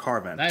this on your car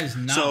vent. That is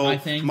not my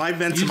thing. My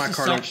vents in my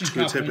car don't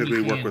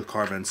typically work with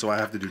car vents, so I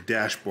have to do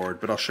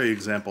dashboard, but I'll show you an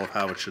example of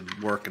how it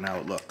should work and how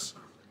it looks.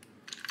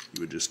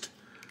 you would just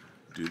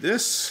do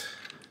this.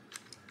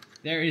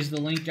 There is the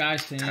link,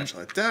 guys. Attach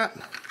like that.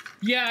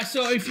 Yeah,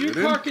 so if your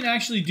car can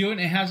actually do it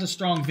and it has a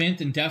strong vent,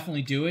 then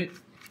definitely do it.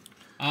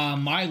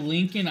 My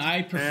Lincoln,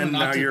 I prefer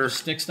not to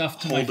stick stuff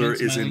to my vents. Holder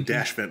is in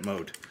dash vent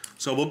mode.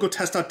 So we'll go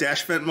test out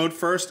dash vent mode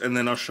first, and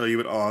then I'll show you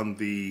it on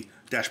the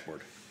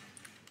dashboard.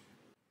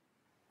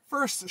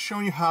 First,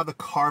 showing you how the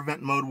car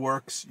vent mode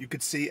works. You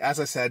could see, as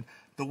I said,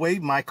 the way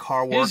my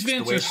car works,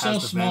 the way it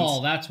has the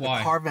small, vents, that's why.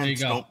 The car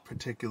vents don't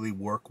particularly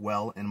work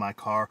well in my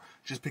car,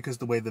 just because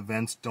the way the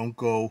vents don't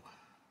go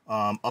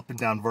up and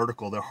down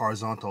vertical, they're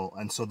horizontal,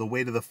 and so the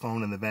weight of the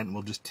phone and the vent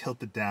will just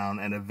tilt it down,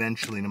 and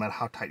eventually, no matter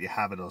how tight you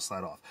have it, it'll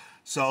slide off.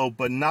 So,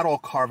 but not all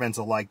car vents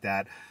are like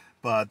that,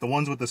 but the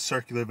ones with the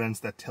circular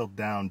vents that tilt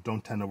down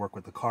don't tend to work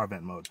with the car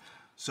vent mode.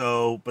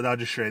 So, but I'll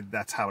just show you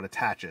that's how it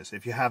attaches.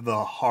 If you have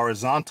the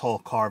horizontal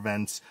car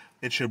vents,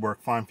 it should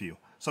work fine for you.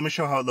 So let me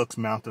show how it looks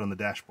mounted on the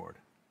dashboard.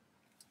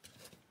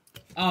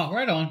 Oh,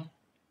 right on.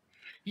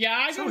 Yeah,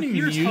 I don't even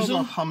use them. Here's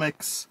how the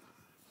Hummix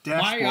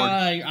dashboard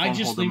I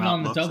just leave it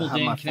on the double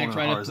din, connect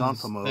right up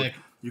to the mode.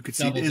 You can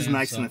see it is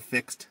nice and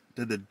affixed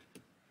to the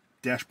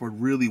dashboard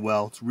really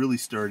well. It's really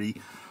sturdy.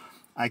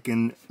 I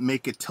can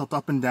make it tilt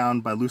up and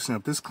down by loosening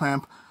up this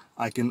clamp.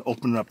 I can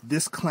open up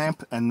this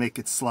clamp and make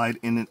it slide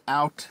in and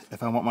out.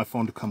 If I want my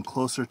phone to come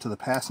closer to the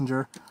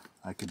passenger,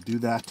 I could do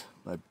that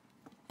by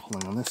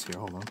pulling on this here.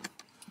 Hold on.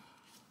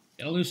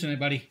 It'll loosen it,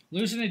 buddy.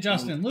 Loosen it,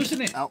 Justin.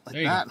 Loosen it. Out like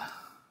that.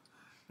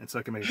 And so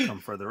I can make it come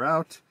further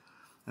out.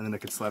 And then I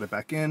could slide it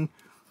back in.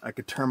 I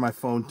could turn my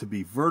phone to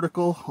be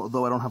vertical,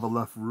 although I don't have a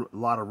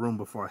lot of room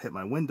before I hit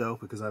my window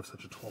because I have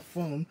such a tall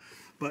phone.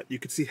 But you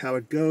can see how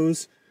it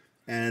goes.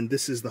 And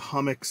this is the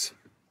Hummix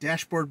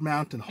dashboard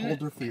mount and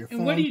holder for your phone.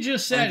 And what you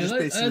just said,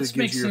 let's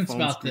make sense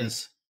about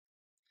this.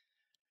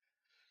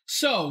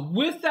 So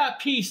with that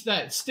piece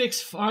that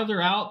sticks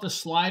farther out, the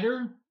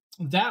slider,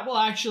 that will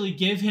actually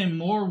give him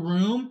more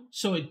room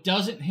so it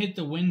doesn't hit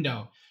the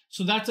window.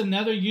 So that's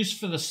another use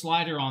for the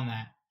slider on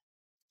that.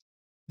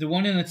 The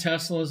one in the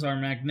Teslas are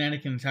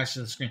magnetic and attached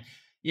to the screen.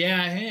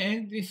 Yeah,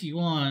 if you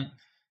want,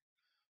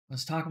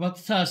 let's talk about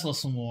the Tesla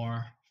some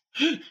more.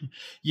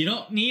 You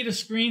don't need a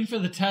screen for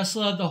the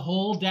Tesla. The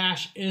whole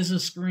dash is a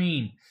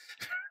screen.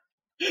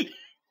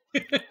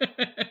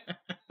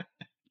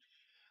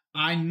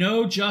 I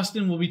know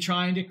Justin will be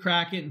trying to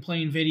crack it and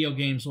playing video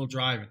games while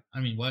driving.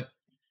 I mean, what?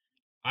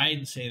 I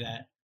didn't say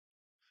that.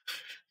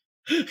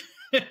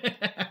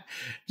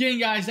 Again,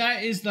 guys,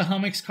 that is the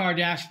Hummix car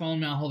dash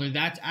phone mount holder.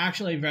 That's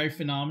actually very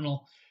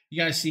phenomenal.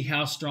 You guys see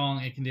how strong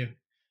it can do.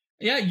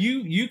 Yeah,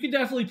 you could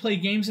definitely play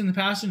games in the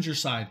passenger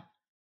side.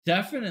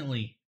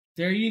 Definitely.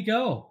 There you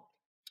go.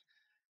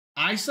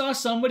 I saw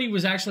somebody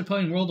was actually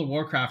playing World of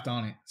Warcraft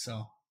on it,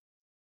 so.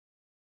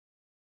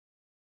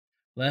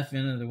 Left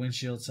end of the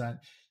windshield side.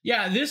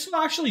 Yeah, this will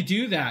actually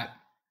do that.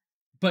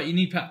 But you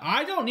need power.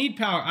 I don't need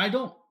power. I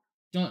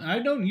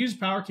don't use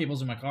power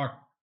cables in my car.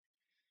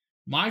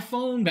 My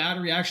phone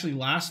battery actually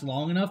lasts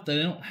long enough that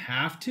I don't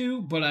have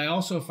to, but I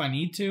also, if I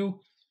need to,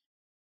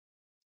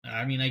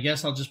 I mean, I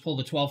guess I'll just pull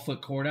the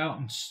 12-foot cord out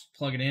and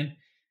plug it in.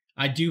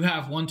 I do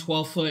have one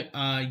 12-foot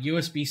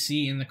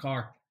USB-C in the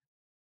car,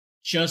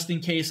 just in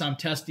case I'm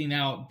testing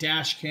out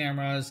dash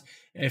cameras,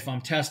 if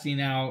I'm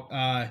testing out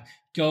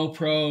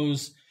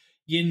GoPros.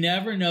 You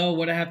never know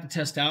what I have to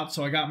test out,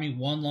 so I got me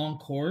one long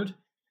cord.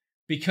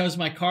 Because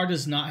my car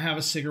does not have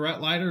a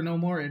cigarette lighter no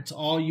more, it's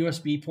all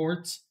USB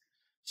ports.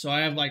 So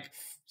I have like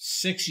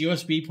 6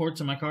 USB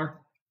ports in my car.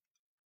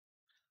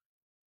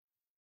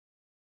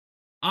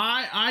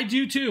 I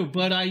do too,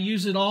 but I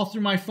use it all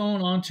through my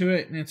phone onto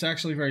it, and it's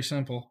actually very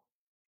simple.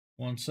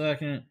 1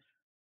 second.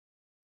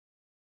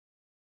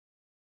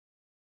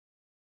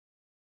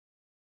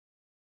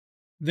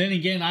 Then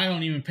again, I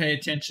don't even pay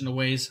attention to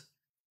Waze.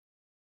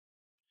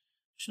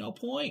 There's no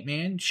point,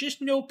 man. It's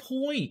just no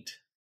point.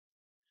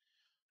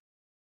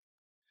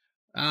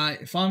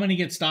 If I'm going to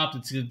get stopped,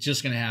 it's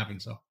just going to happen.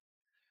 So,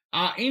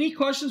 any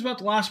questions about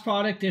the last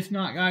product? If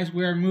not, guys,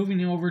 we are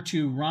moving over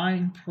to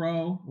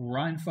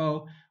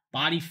Rhinefo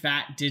Body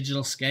Fat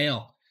Digital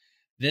Scale.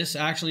 This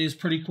actually is a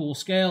pretty cool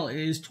scale. It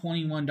is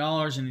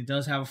 $21, and it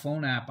does have a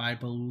phone app, I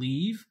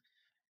believe.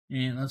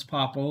 And let's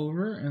pop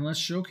over and let's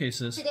showcase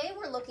this. Today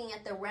we're looking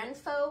at the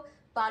Rhinefo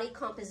Body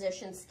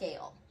Composition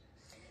Scale.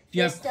 If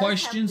you have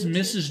questions,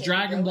 Mrs.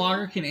 Dragon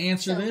Blogger can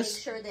answer this.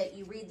 Make sure that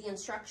you read the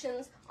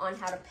instructions on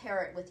how to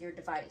pair it with your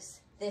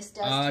device. This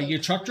does take your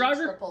truck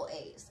driver? Triple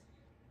A's.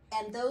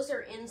 And those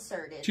are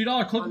inserted.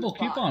 $2 clickable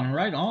coupon,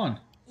 right on.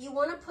 You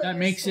want to put that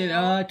makes it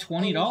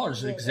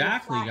 $20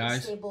 exactly,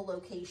 guys.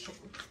 Location.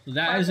 So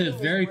that is a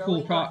very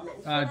cool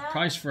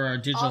price for our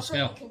digital also,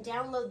 scale. You can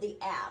download the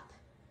app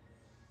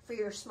for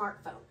your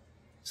smartphone.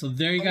 So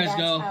there you guys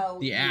go,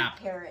 the app.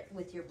 Pair it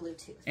with your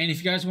Bluetooth. And if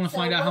you guys want to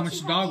find out how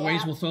much the dog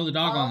weighs, we'll throw the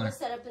dog on there. All the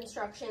setup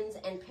instructions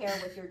and pair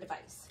with your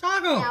device.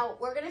 Doggo. Now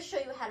we're going to show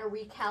you how to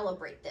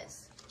recalibrate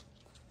this.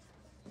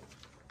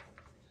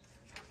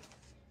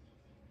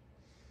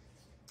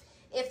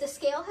 If the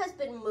scale has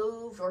been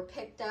moved or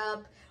picked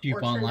up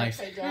or turned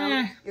upside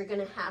down, you're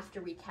going to have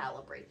to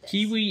recalibrate this.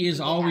 Kiwi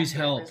is always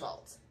help.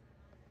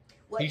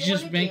 What you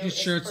just making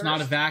sure it's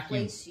not a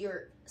vacuum. Place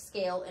your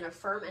scale in a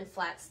firm and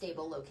flat,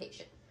 stable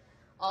location.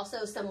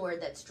 Also somewhere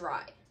that's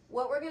dry.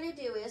 What we're going to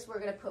do is we're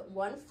going to put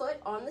 1 foot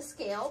on the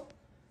scale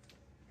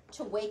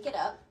to wake it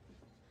up.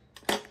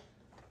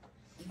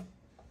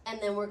 And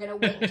then we're going to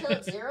wait until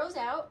it zeroes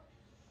out.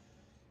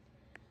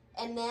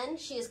 And then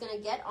she is going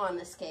to get on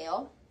the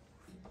scale.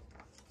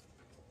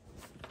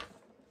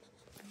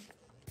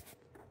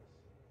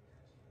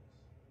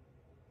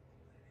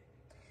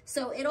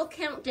 So it'll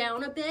count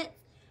down a bit,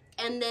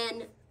 and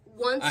then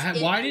once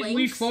why didn't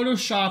we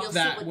Photoshop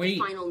that weight?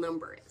 The final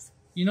number is.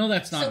 You know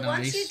that's not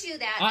nice. So once you do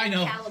that and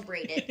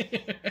calibrate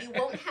it, you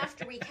won't have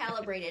to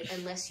recalibrate it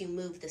unless you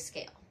move the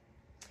scale.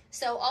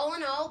 So all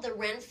in all, the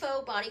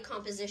Renpho body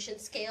composition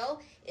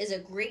scale is a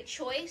great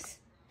choice.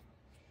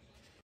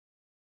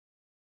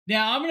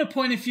 Now, I'm going to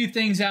point a few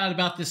things out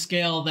about the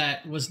scale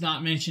that was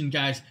not mentioned,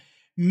 guys.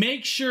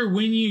 Make sure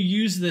when you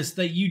use this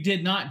that you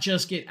did not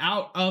just get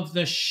out of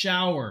the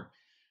shower.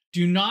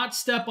 Do not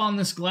step on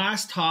this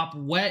glass top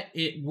wet.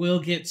 It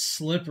will get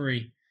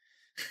slippery.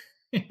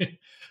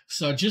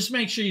 So just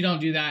make sure you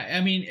don't do that.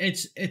 I mean,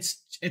 it's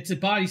a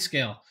body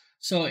scale.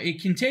 So it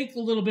can take a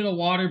little bit of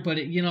water, but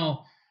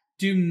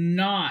do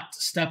not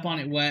step on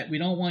it wet. We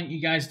don't want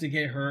you guys to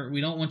get hurt.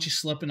 We don't want you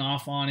slipping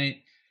off on it.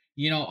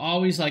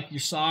 Always like your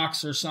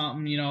socks or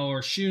something,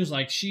 or shoes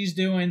like she's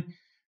doing.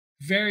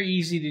 Very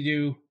easy to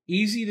do,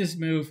 easy to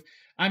move.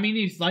 I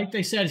mean, like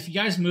they said, if you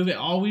guys move it,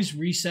 always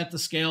reset the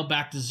scale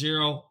back to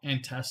 0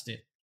 and test it.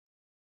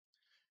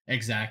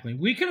 Exactly.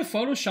 We could have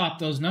Photoshopped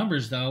those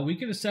numbers, though. We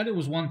could have said it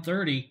was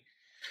 130.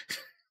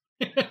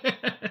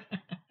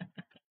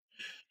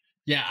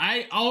 Yeah,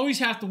 I always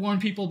have to warn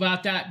people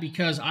about that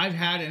because I've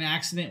had an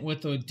accident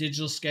with a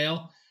digital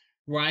scale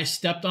where I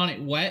stepped on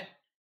it wet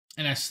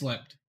and I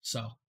slipped.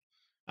 So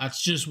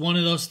that's just one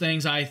of those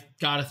things I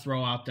got to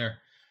throw out there.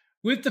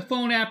 With the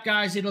phone app,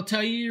 guys, it'll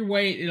tell you your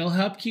weight. It'll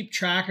help keep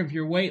track of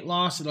your weight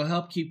loss. It'll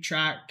help keep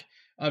track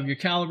of your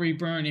calorie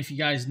burn. If you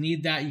guys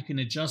need that, you can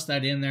adjust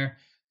that in there.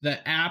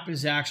 The app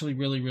is actually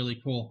really, really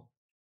cool.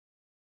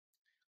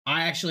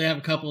 I actually have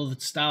a couple of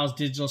the Styles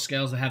digital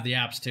scales that have the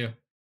apps too.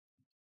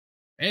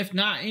 If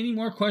not, any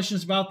more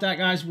questions about that,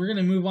 guys, we're going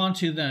to move on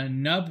to the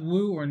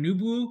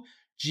Nubwu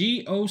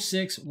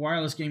G06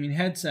 wireless gaming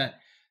headset.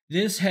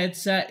 This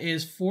headset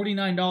is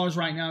 $49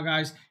 right now,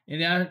 guys.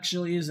 It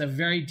actually is a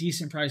very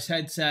decent price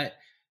headset.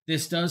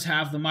 This does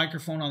have the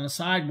microphone on the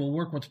side. Will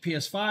work with the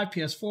PS5,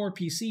 PS4,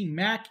 PC,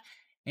 Mac,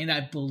 and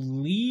I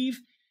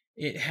believe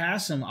it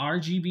has some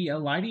RGB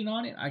lighting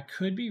on it. I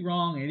could be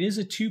wrong. It is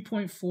a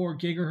 2.4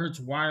 gigahertz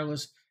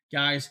wireless,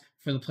 guys,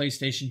 for the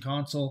PlayStation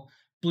console.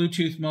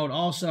 Bluetooth mode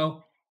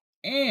also.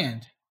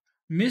 And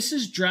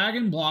Mrs.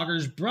 Dragon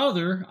Blogger's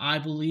brother, I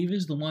believe,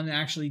 is the one that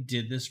actually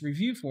did this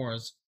review for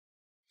us.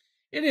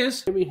 It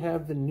is. Here we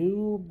have the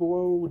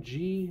Nubwu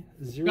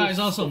G06. Guys,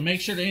 also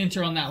make sure to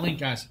enter on that link,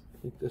 guys.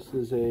 I think this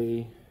is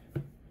a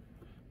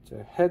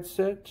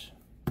headset,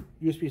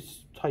 USB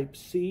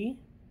Type-C.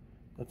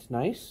 That's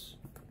nice.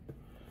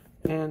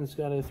 And it's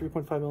got a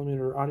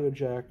 3.5mm audio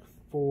jack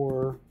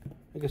for,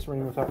 I guess,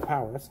 running without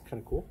power. That's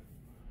kind of cool.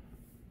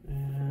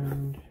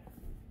 And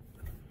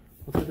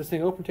let's get this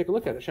thing open and take a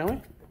look at it, shall we?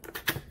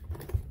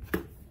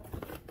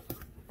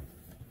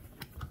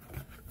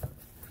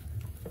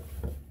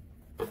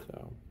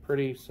 So,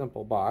 pretty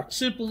simple box.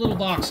 Simple little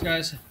box,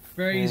 guys.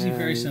 Very easy,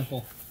 very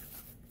simple.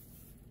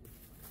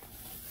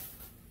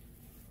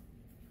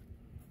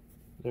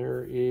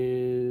 There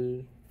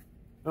is...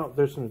 Oh,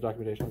 there's some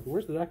documentation.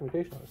 Where's the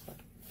documentation on this thing?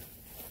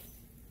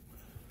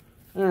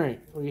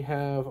 Alright, we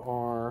have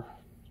our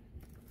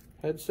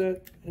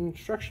headset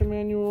instruction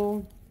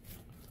manual.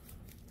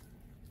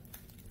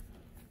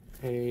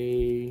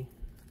 This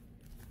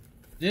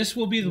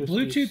will be the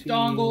Bluetooth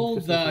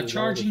dongle, the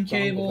charging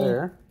cable,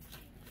 there.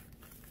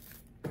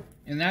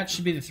 And that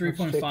should be the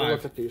 3.5. Take a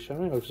look at these, shall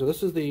we? Oh, so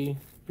this is the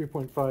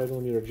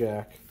 3.5mm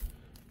jack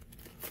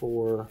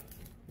for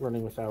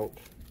running without.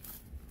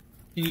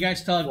 Can you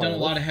guys tell I've done a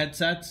lot of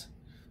headsets?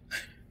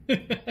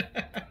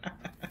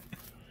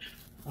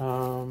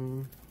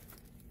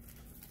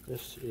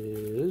 This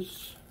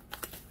is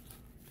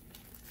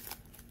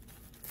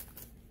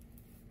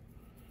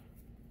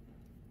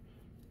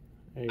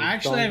I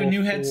actually have a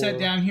new headset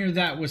down here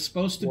that was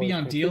supposed to be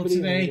on deal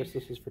today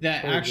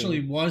that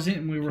actually wasn't,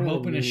 and we were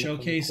hoping to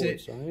showcase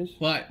it,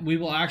 but we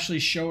will actually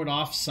show it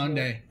off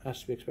Sunday.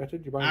 As to be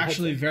expected. You're buying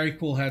actually, a very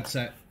cool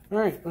headset. All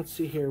right, let's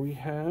see here. We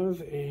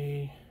have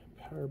a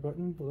power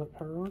button. Will that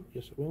power on?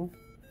 Yes, it will.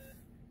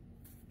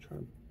 Try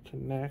to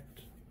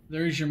connect.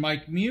 There's your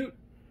mic mute.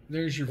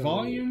 There's your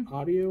volume.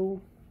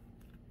 Audio.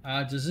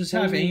 Does this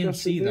have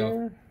ANC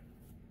though?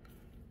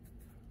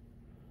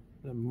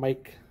 The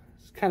mic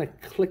is kind of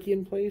clicky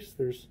in place.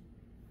 There's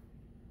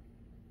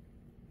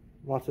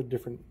lots of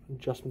different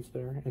adjustments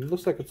there. And it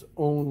looks like it's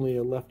only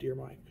a left ear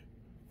mic,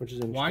 which is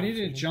interesting. Why did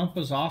it jump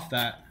us off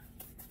that?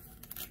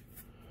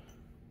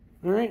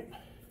 All right.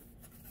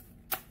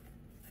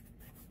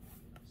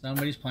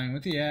 Somebody's playing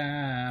with the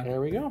app. There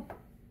we go.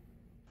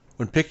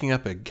 When picking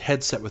up a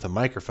headset with a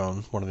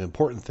microphone, one of the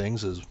important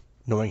things is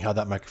knowing how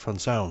that microphone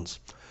sounds.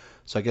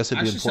 So I guess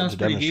it'd be important to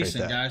demonstrate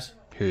decent, that. Guys.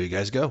 Here you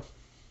guys go.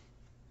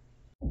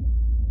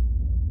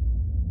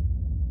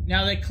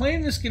 Now, they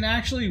claim this can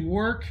actually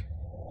work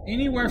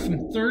anywhere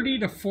from 30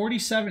 to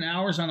 47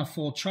 hours on a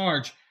full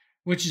charge,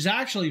 which is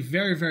actually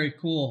very, very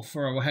cool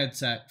for a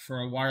headset, for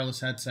a wireless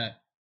headset.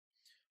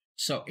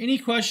 So any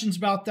questions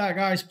about that,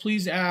 guys,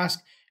 please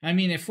ask. I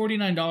mean, at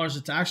 $49,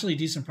 it's actually a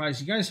decent price.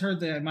 You guys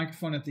heard the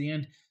microphone at the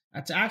end.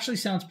 That actually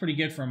sounds pretty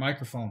good for a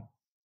microphone.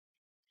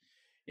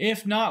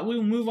 If not,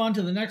 we'll move on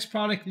to the next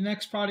product. The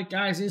next product,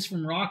 guys, is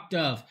from Rock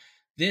Dove.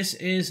 This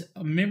is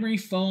a memory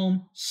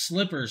foam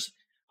slippers.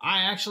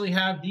 I actually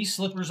have these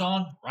slippers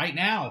on right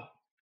now.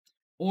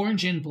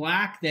 Orange and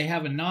black. They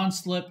have a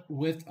non-slip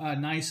with a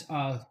nice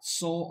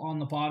sole on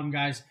the bottom,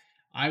 guys.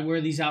 I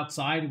wear these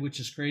outside, which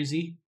is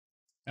crazy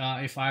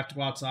if I have to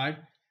go outside.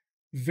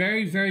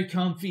 Very, very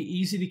comfy,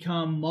 easy to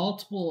come,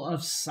 multiple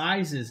of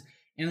sizes.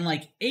 And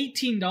like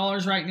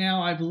 $18 right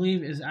now, I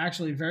believe, is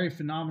actually a very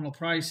phenomenal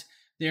price.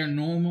 They're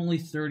normally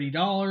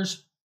 $30.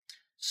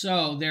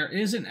 So there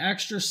is an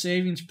extra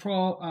savings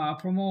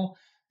promo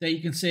that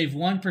you can save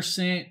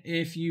 1%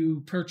 if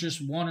you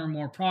purchase one or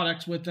more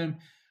products with them.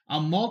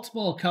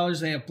 Multiple colors.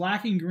 They have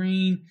black and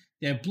green.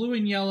 They have blue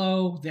and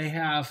yellow. They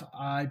have,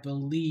 I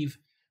believe,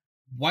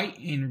 white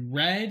and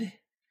red.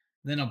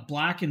 Then a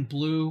black and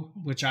blue,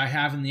 which I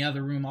have in the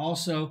other room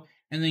also.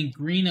 And then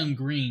green and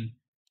green.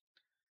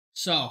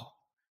 So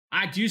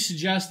I do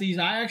suggest these.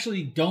 I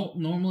actually don't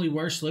normally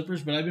wear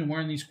slippers, but I've been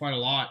wearing these quite a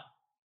lot.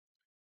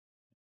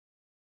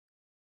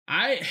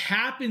 It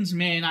happens,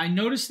 man. I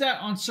noticed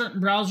that on certain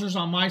browsers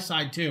on my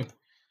side, too.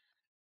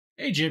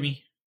 Hey,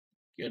 Jimmy.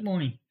 Good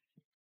morning.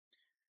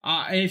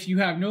 If you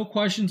have no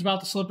questions about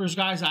the slippers,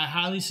 guys, I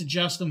highly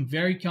suggest them.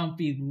 Very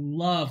comfy.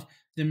 Love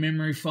the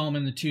memory foam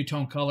in the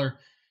two-tone color.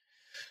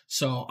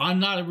 So I'm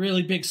not a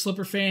really big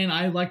slipper fan.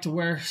 I like to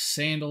wear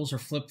sandals or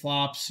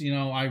flip-flops. You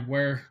know, I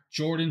wear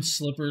Jordan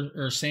slippers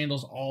or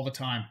sandals all the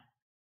time.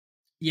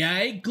 Yeah,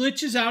 it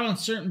glitches out on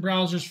certain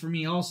browsers for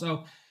me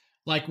also.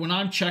 Like when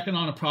I'm checking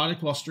on a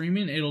product while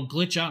streaming, it'll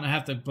glitch out and I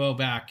have to go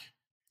back.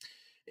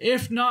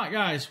 If not,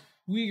 guys,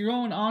 we're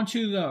going on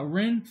to the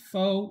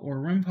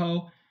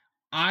Rimpo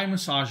eye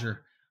massager.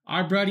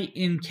 Our buddy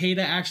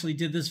Inkeda actually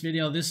did this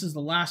video. This is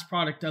the last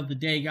product of the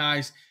day,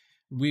 guys.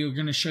 We are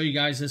going to show you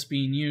guys this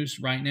being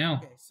used right now.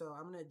 Okay, so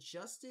I'm going to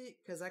adjust it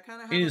because I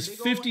kind of have it is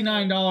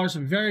 $59, a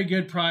very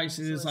good price.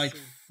 It is like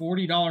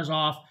 $40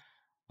 off.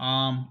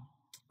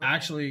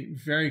 Actually,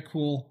 very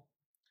cool.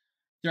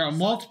 There are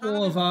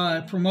multiple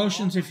of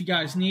promotions if you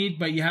guys need,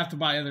 but you have to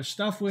buy other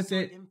stuff with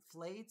it. It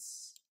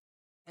inflates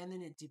and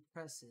then it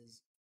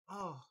depresses.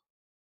 Oh,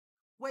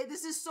 wait,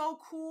 this is so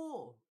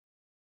cool.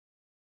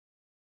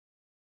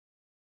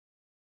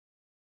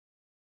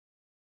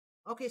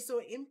 Okay, so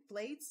it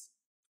inflates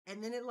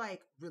and then it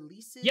like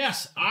releases.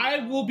 Yes,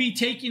 I will be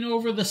taking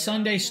over the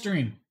Sunday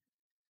stream.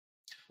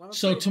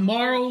 So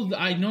tomorrow,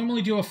 I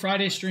normally do a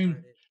Friday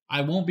stream.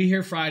 I won't be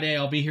here Friday.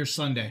 I'll be here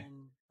Sunday.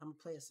 I'm going to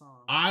play a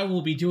song. I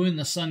will be doing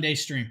the Sunday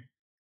stream.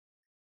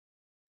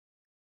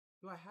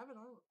 Do I have it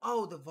on?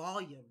 Oh, the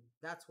volume.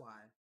 That's why.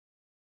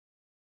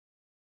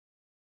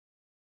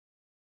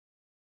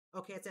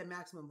 Okay, it's at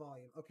maximum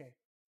volume. Okay.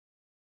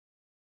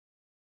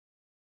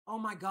 Oh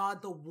my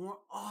God, the warm.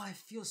 Oh, it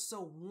feels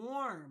so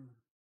warm.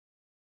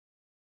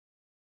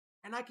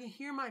 And I can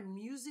hear my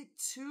music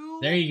too.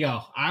 There you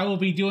go. I will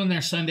be doing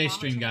their Sunday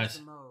stream,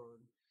 guys.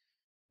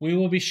 We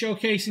will be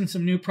showcasing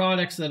some new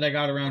products that I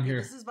got around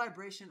here. This is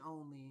vibration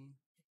only.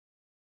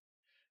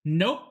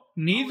 Nope,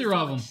 neither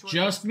of them.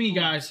 Just me,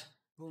 guys.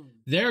 Boom.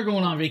 They're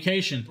going on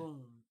vacation.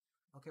 Boom.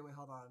 Okay, wait,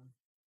 hold on.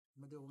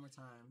 I'm going to do it one more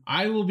time.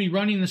 I will be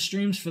running the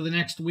streams for the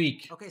next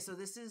week. Okay, so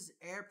this is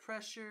air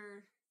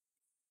pressure.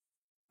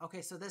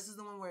 Okay, so this is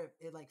the one where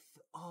it like,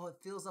 oh, it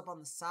fills up on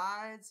the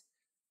sides,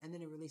 and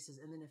then it releases,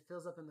 and then it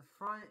fills up in the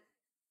front,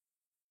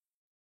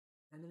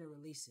 and then it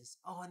releases.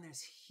 Oh, and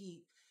there's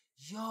heat.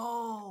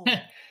 Yo!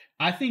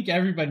 I think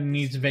everybody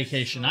needs a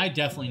vacation. I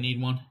definitely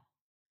need one.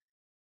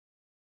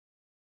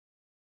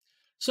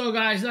 So,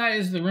 guys, that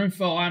is the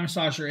Rimpo eye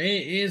massager.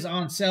 It is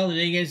on sale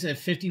today, guys, at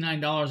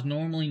 $59,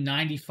 normally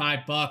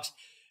 $95.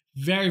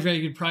 Very, very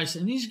good price.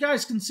 And these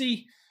guys can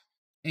see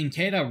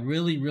Inkeda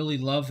really, really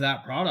love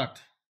that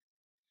product.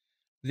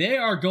 They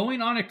are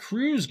going on a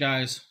cruise,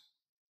 guys.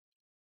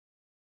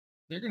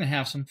 They're going to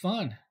have some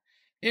fun.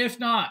 If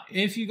not,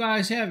 if you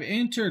guys have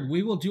entered,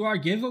 we will do our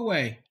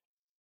giveaway.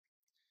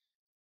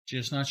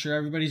 Just not sure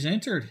everybody's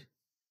entered. If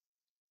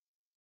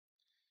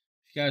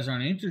you guys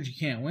aren't entered, you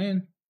can't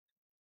win.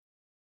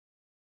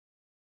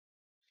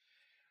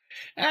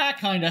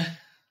 Kinda.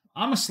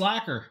 I'm a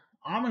slacker.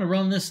 I'm going to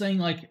run this thing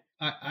like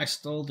I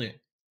stole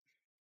it.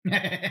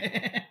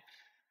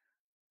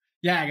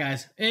 Yeah,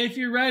 guys. If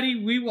you're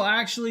ready, we will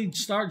actually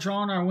start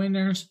drawing our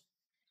winners.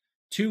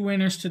 2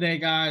 winners today,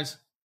 guys.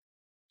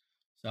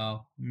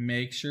 So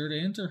make sure to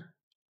enter.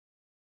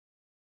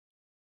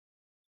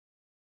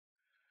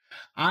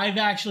 I've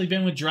actually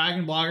been with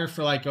Dragon Blogger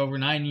for like over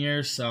 9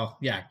 years. So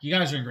yeah, you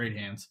guys are in great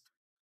hands.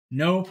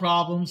 no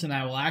problems, and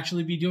I will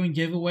actually be doing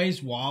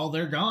giveaways while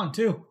they're gone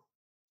too.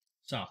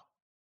 So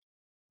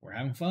we're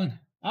having fun.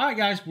 All right,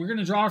 guys, we're going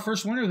to draw our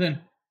first winner then.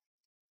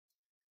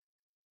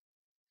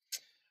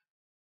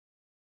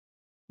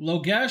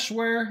 Logesh,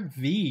 where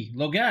V?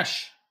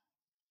 Logesh.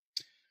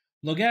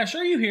 Logesh,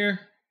 are you here?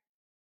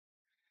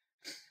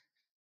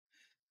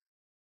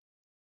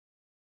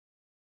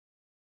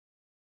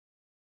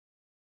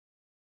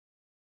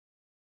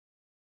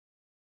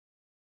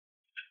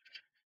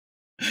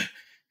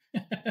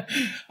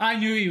 I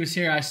knew he was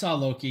here. I saw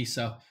Loki.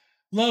 So,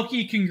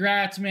 Loki,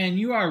 congrats, man.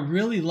 You are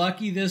really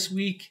lucky this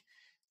week.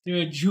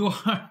 Dude, you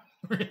are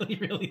really,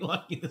 really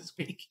lucky this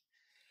week.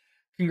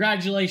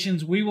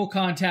 Congratulations. We will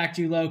contact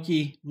you,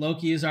 Loki.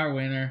 Loki is our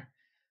winner.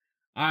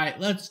 All right,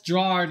 let's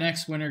draw our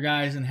next winner,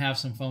 guys, and have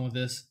some fun with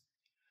this.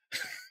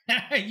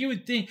 You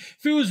would think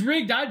if it was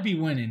rigged, I'd be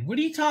winning. What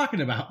are you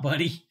talking about,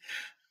 buddy?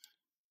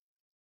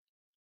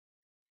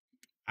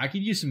 I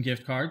could use some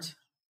gift cards.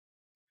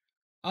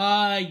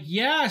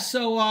 Yeah,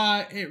 so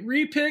it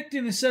repicked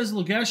and it says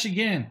Logesh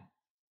again.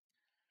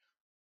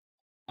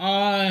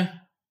 Huh.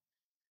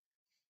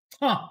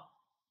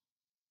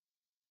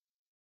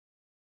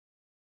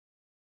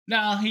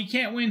 No, he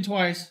can't win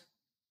twice.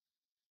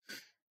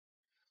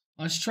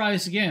 Let's try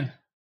this again.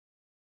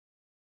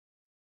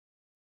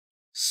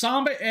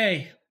 Samba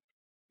A.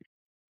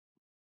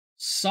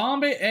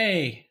 Samba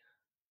A.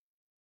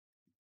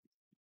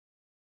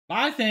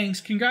 Bye,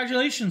 thanks.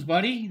 Congratulations,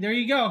 buddy. There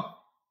you go.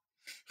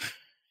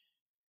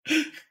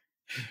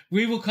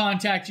 We will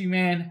contact you,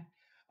 man.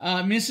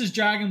 Mrs.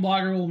 Dragon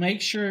Blogger will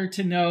make sure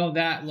to know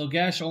that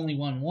Logesh only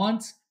won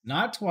once,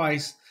 not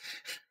twice.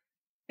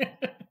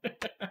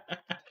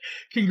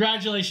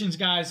 Congratulations,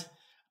 guys.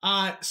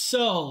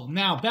 So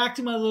now back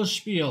to my little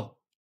spiel.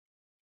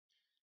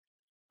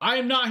 I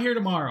am not here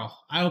tomorrow.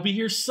 I will be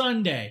here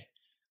Sunday.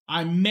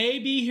 I may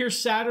be here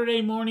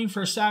Saturday morning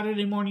for a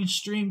Saturday morning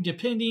stream,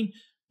 depending,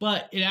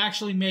 but it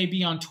actually may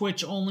be on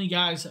Twitch only,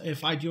 guys.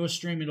 If I do a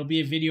stream, it'll be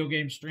a video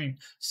game stream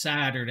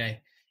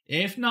Saturday.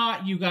 If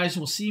not, you guys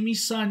will see me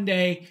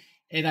Sunday,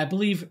 and I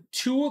believe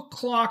 2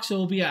 o'clock, so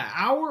it'll be an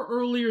hour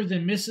earlier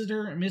than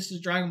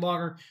Mrs. Dragon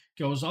Blogger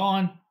goes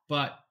on,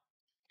 but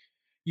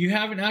you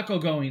have an echo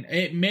going.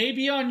 It may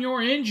be on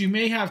your end. You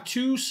may have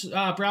 2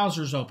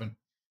 browsers open.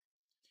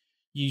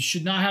 You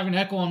should not have an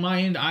echo on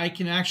my end. I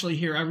can actually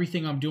hear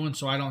everything I'm doing,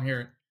 so I don't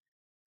hear it.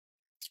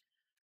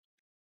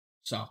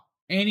 So,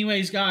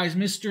 anyways, guys,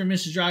 Mr. and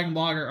Mrs. Dragon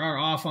Blogger are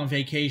off on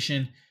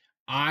vacation.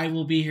 I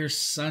will be here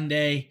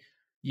Sunday.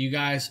 You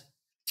guys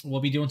will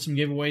be doing some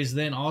giveaways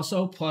then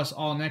also. Plus,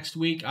 all next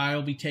week, I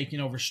will be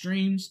taking over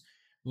streams.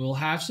 We'll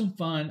have some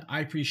fun. I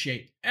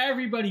appreciate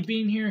everybody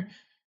being here.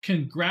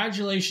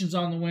 Congratulations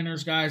on the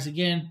winners, guys.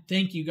 Again,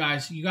 thank you,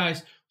 guys. You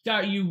guys,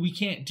 without you, we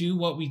can't do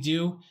what we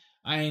do.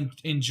 I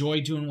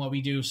enjoy doing what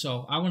we do.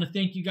 So I want to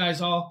thank you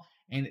guys all.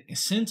 And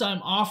since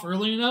I'm off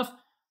early enough,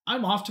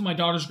 I'm off to my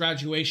daughter's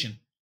graduation.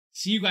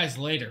 See you guys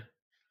later.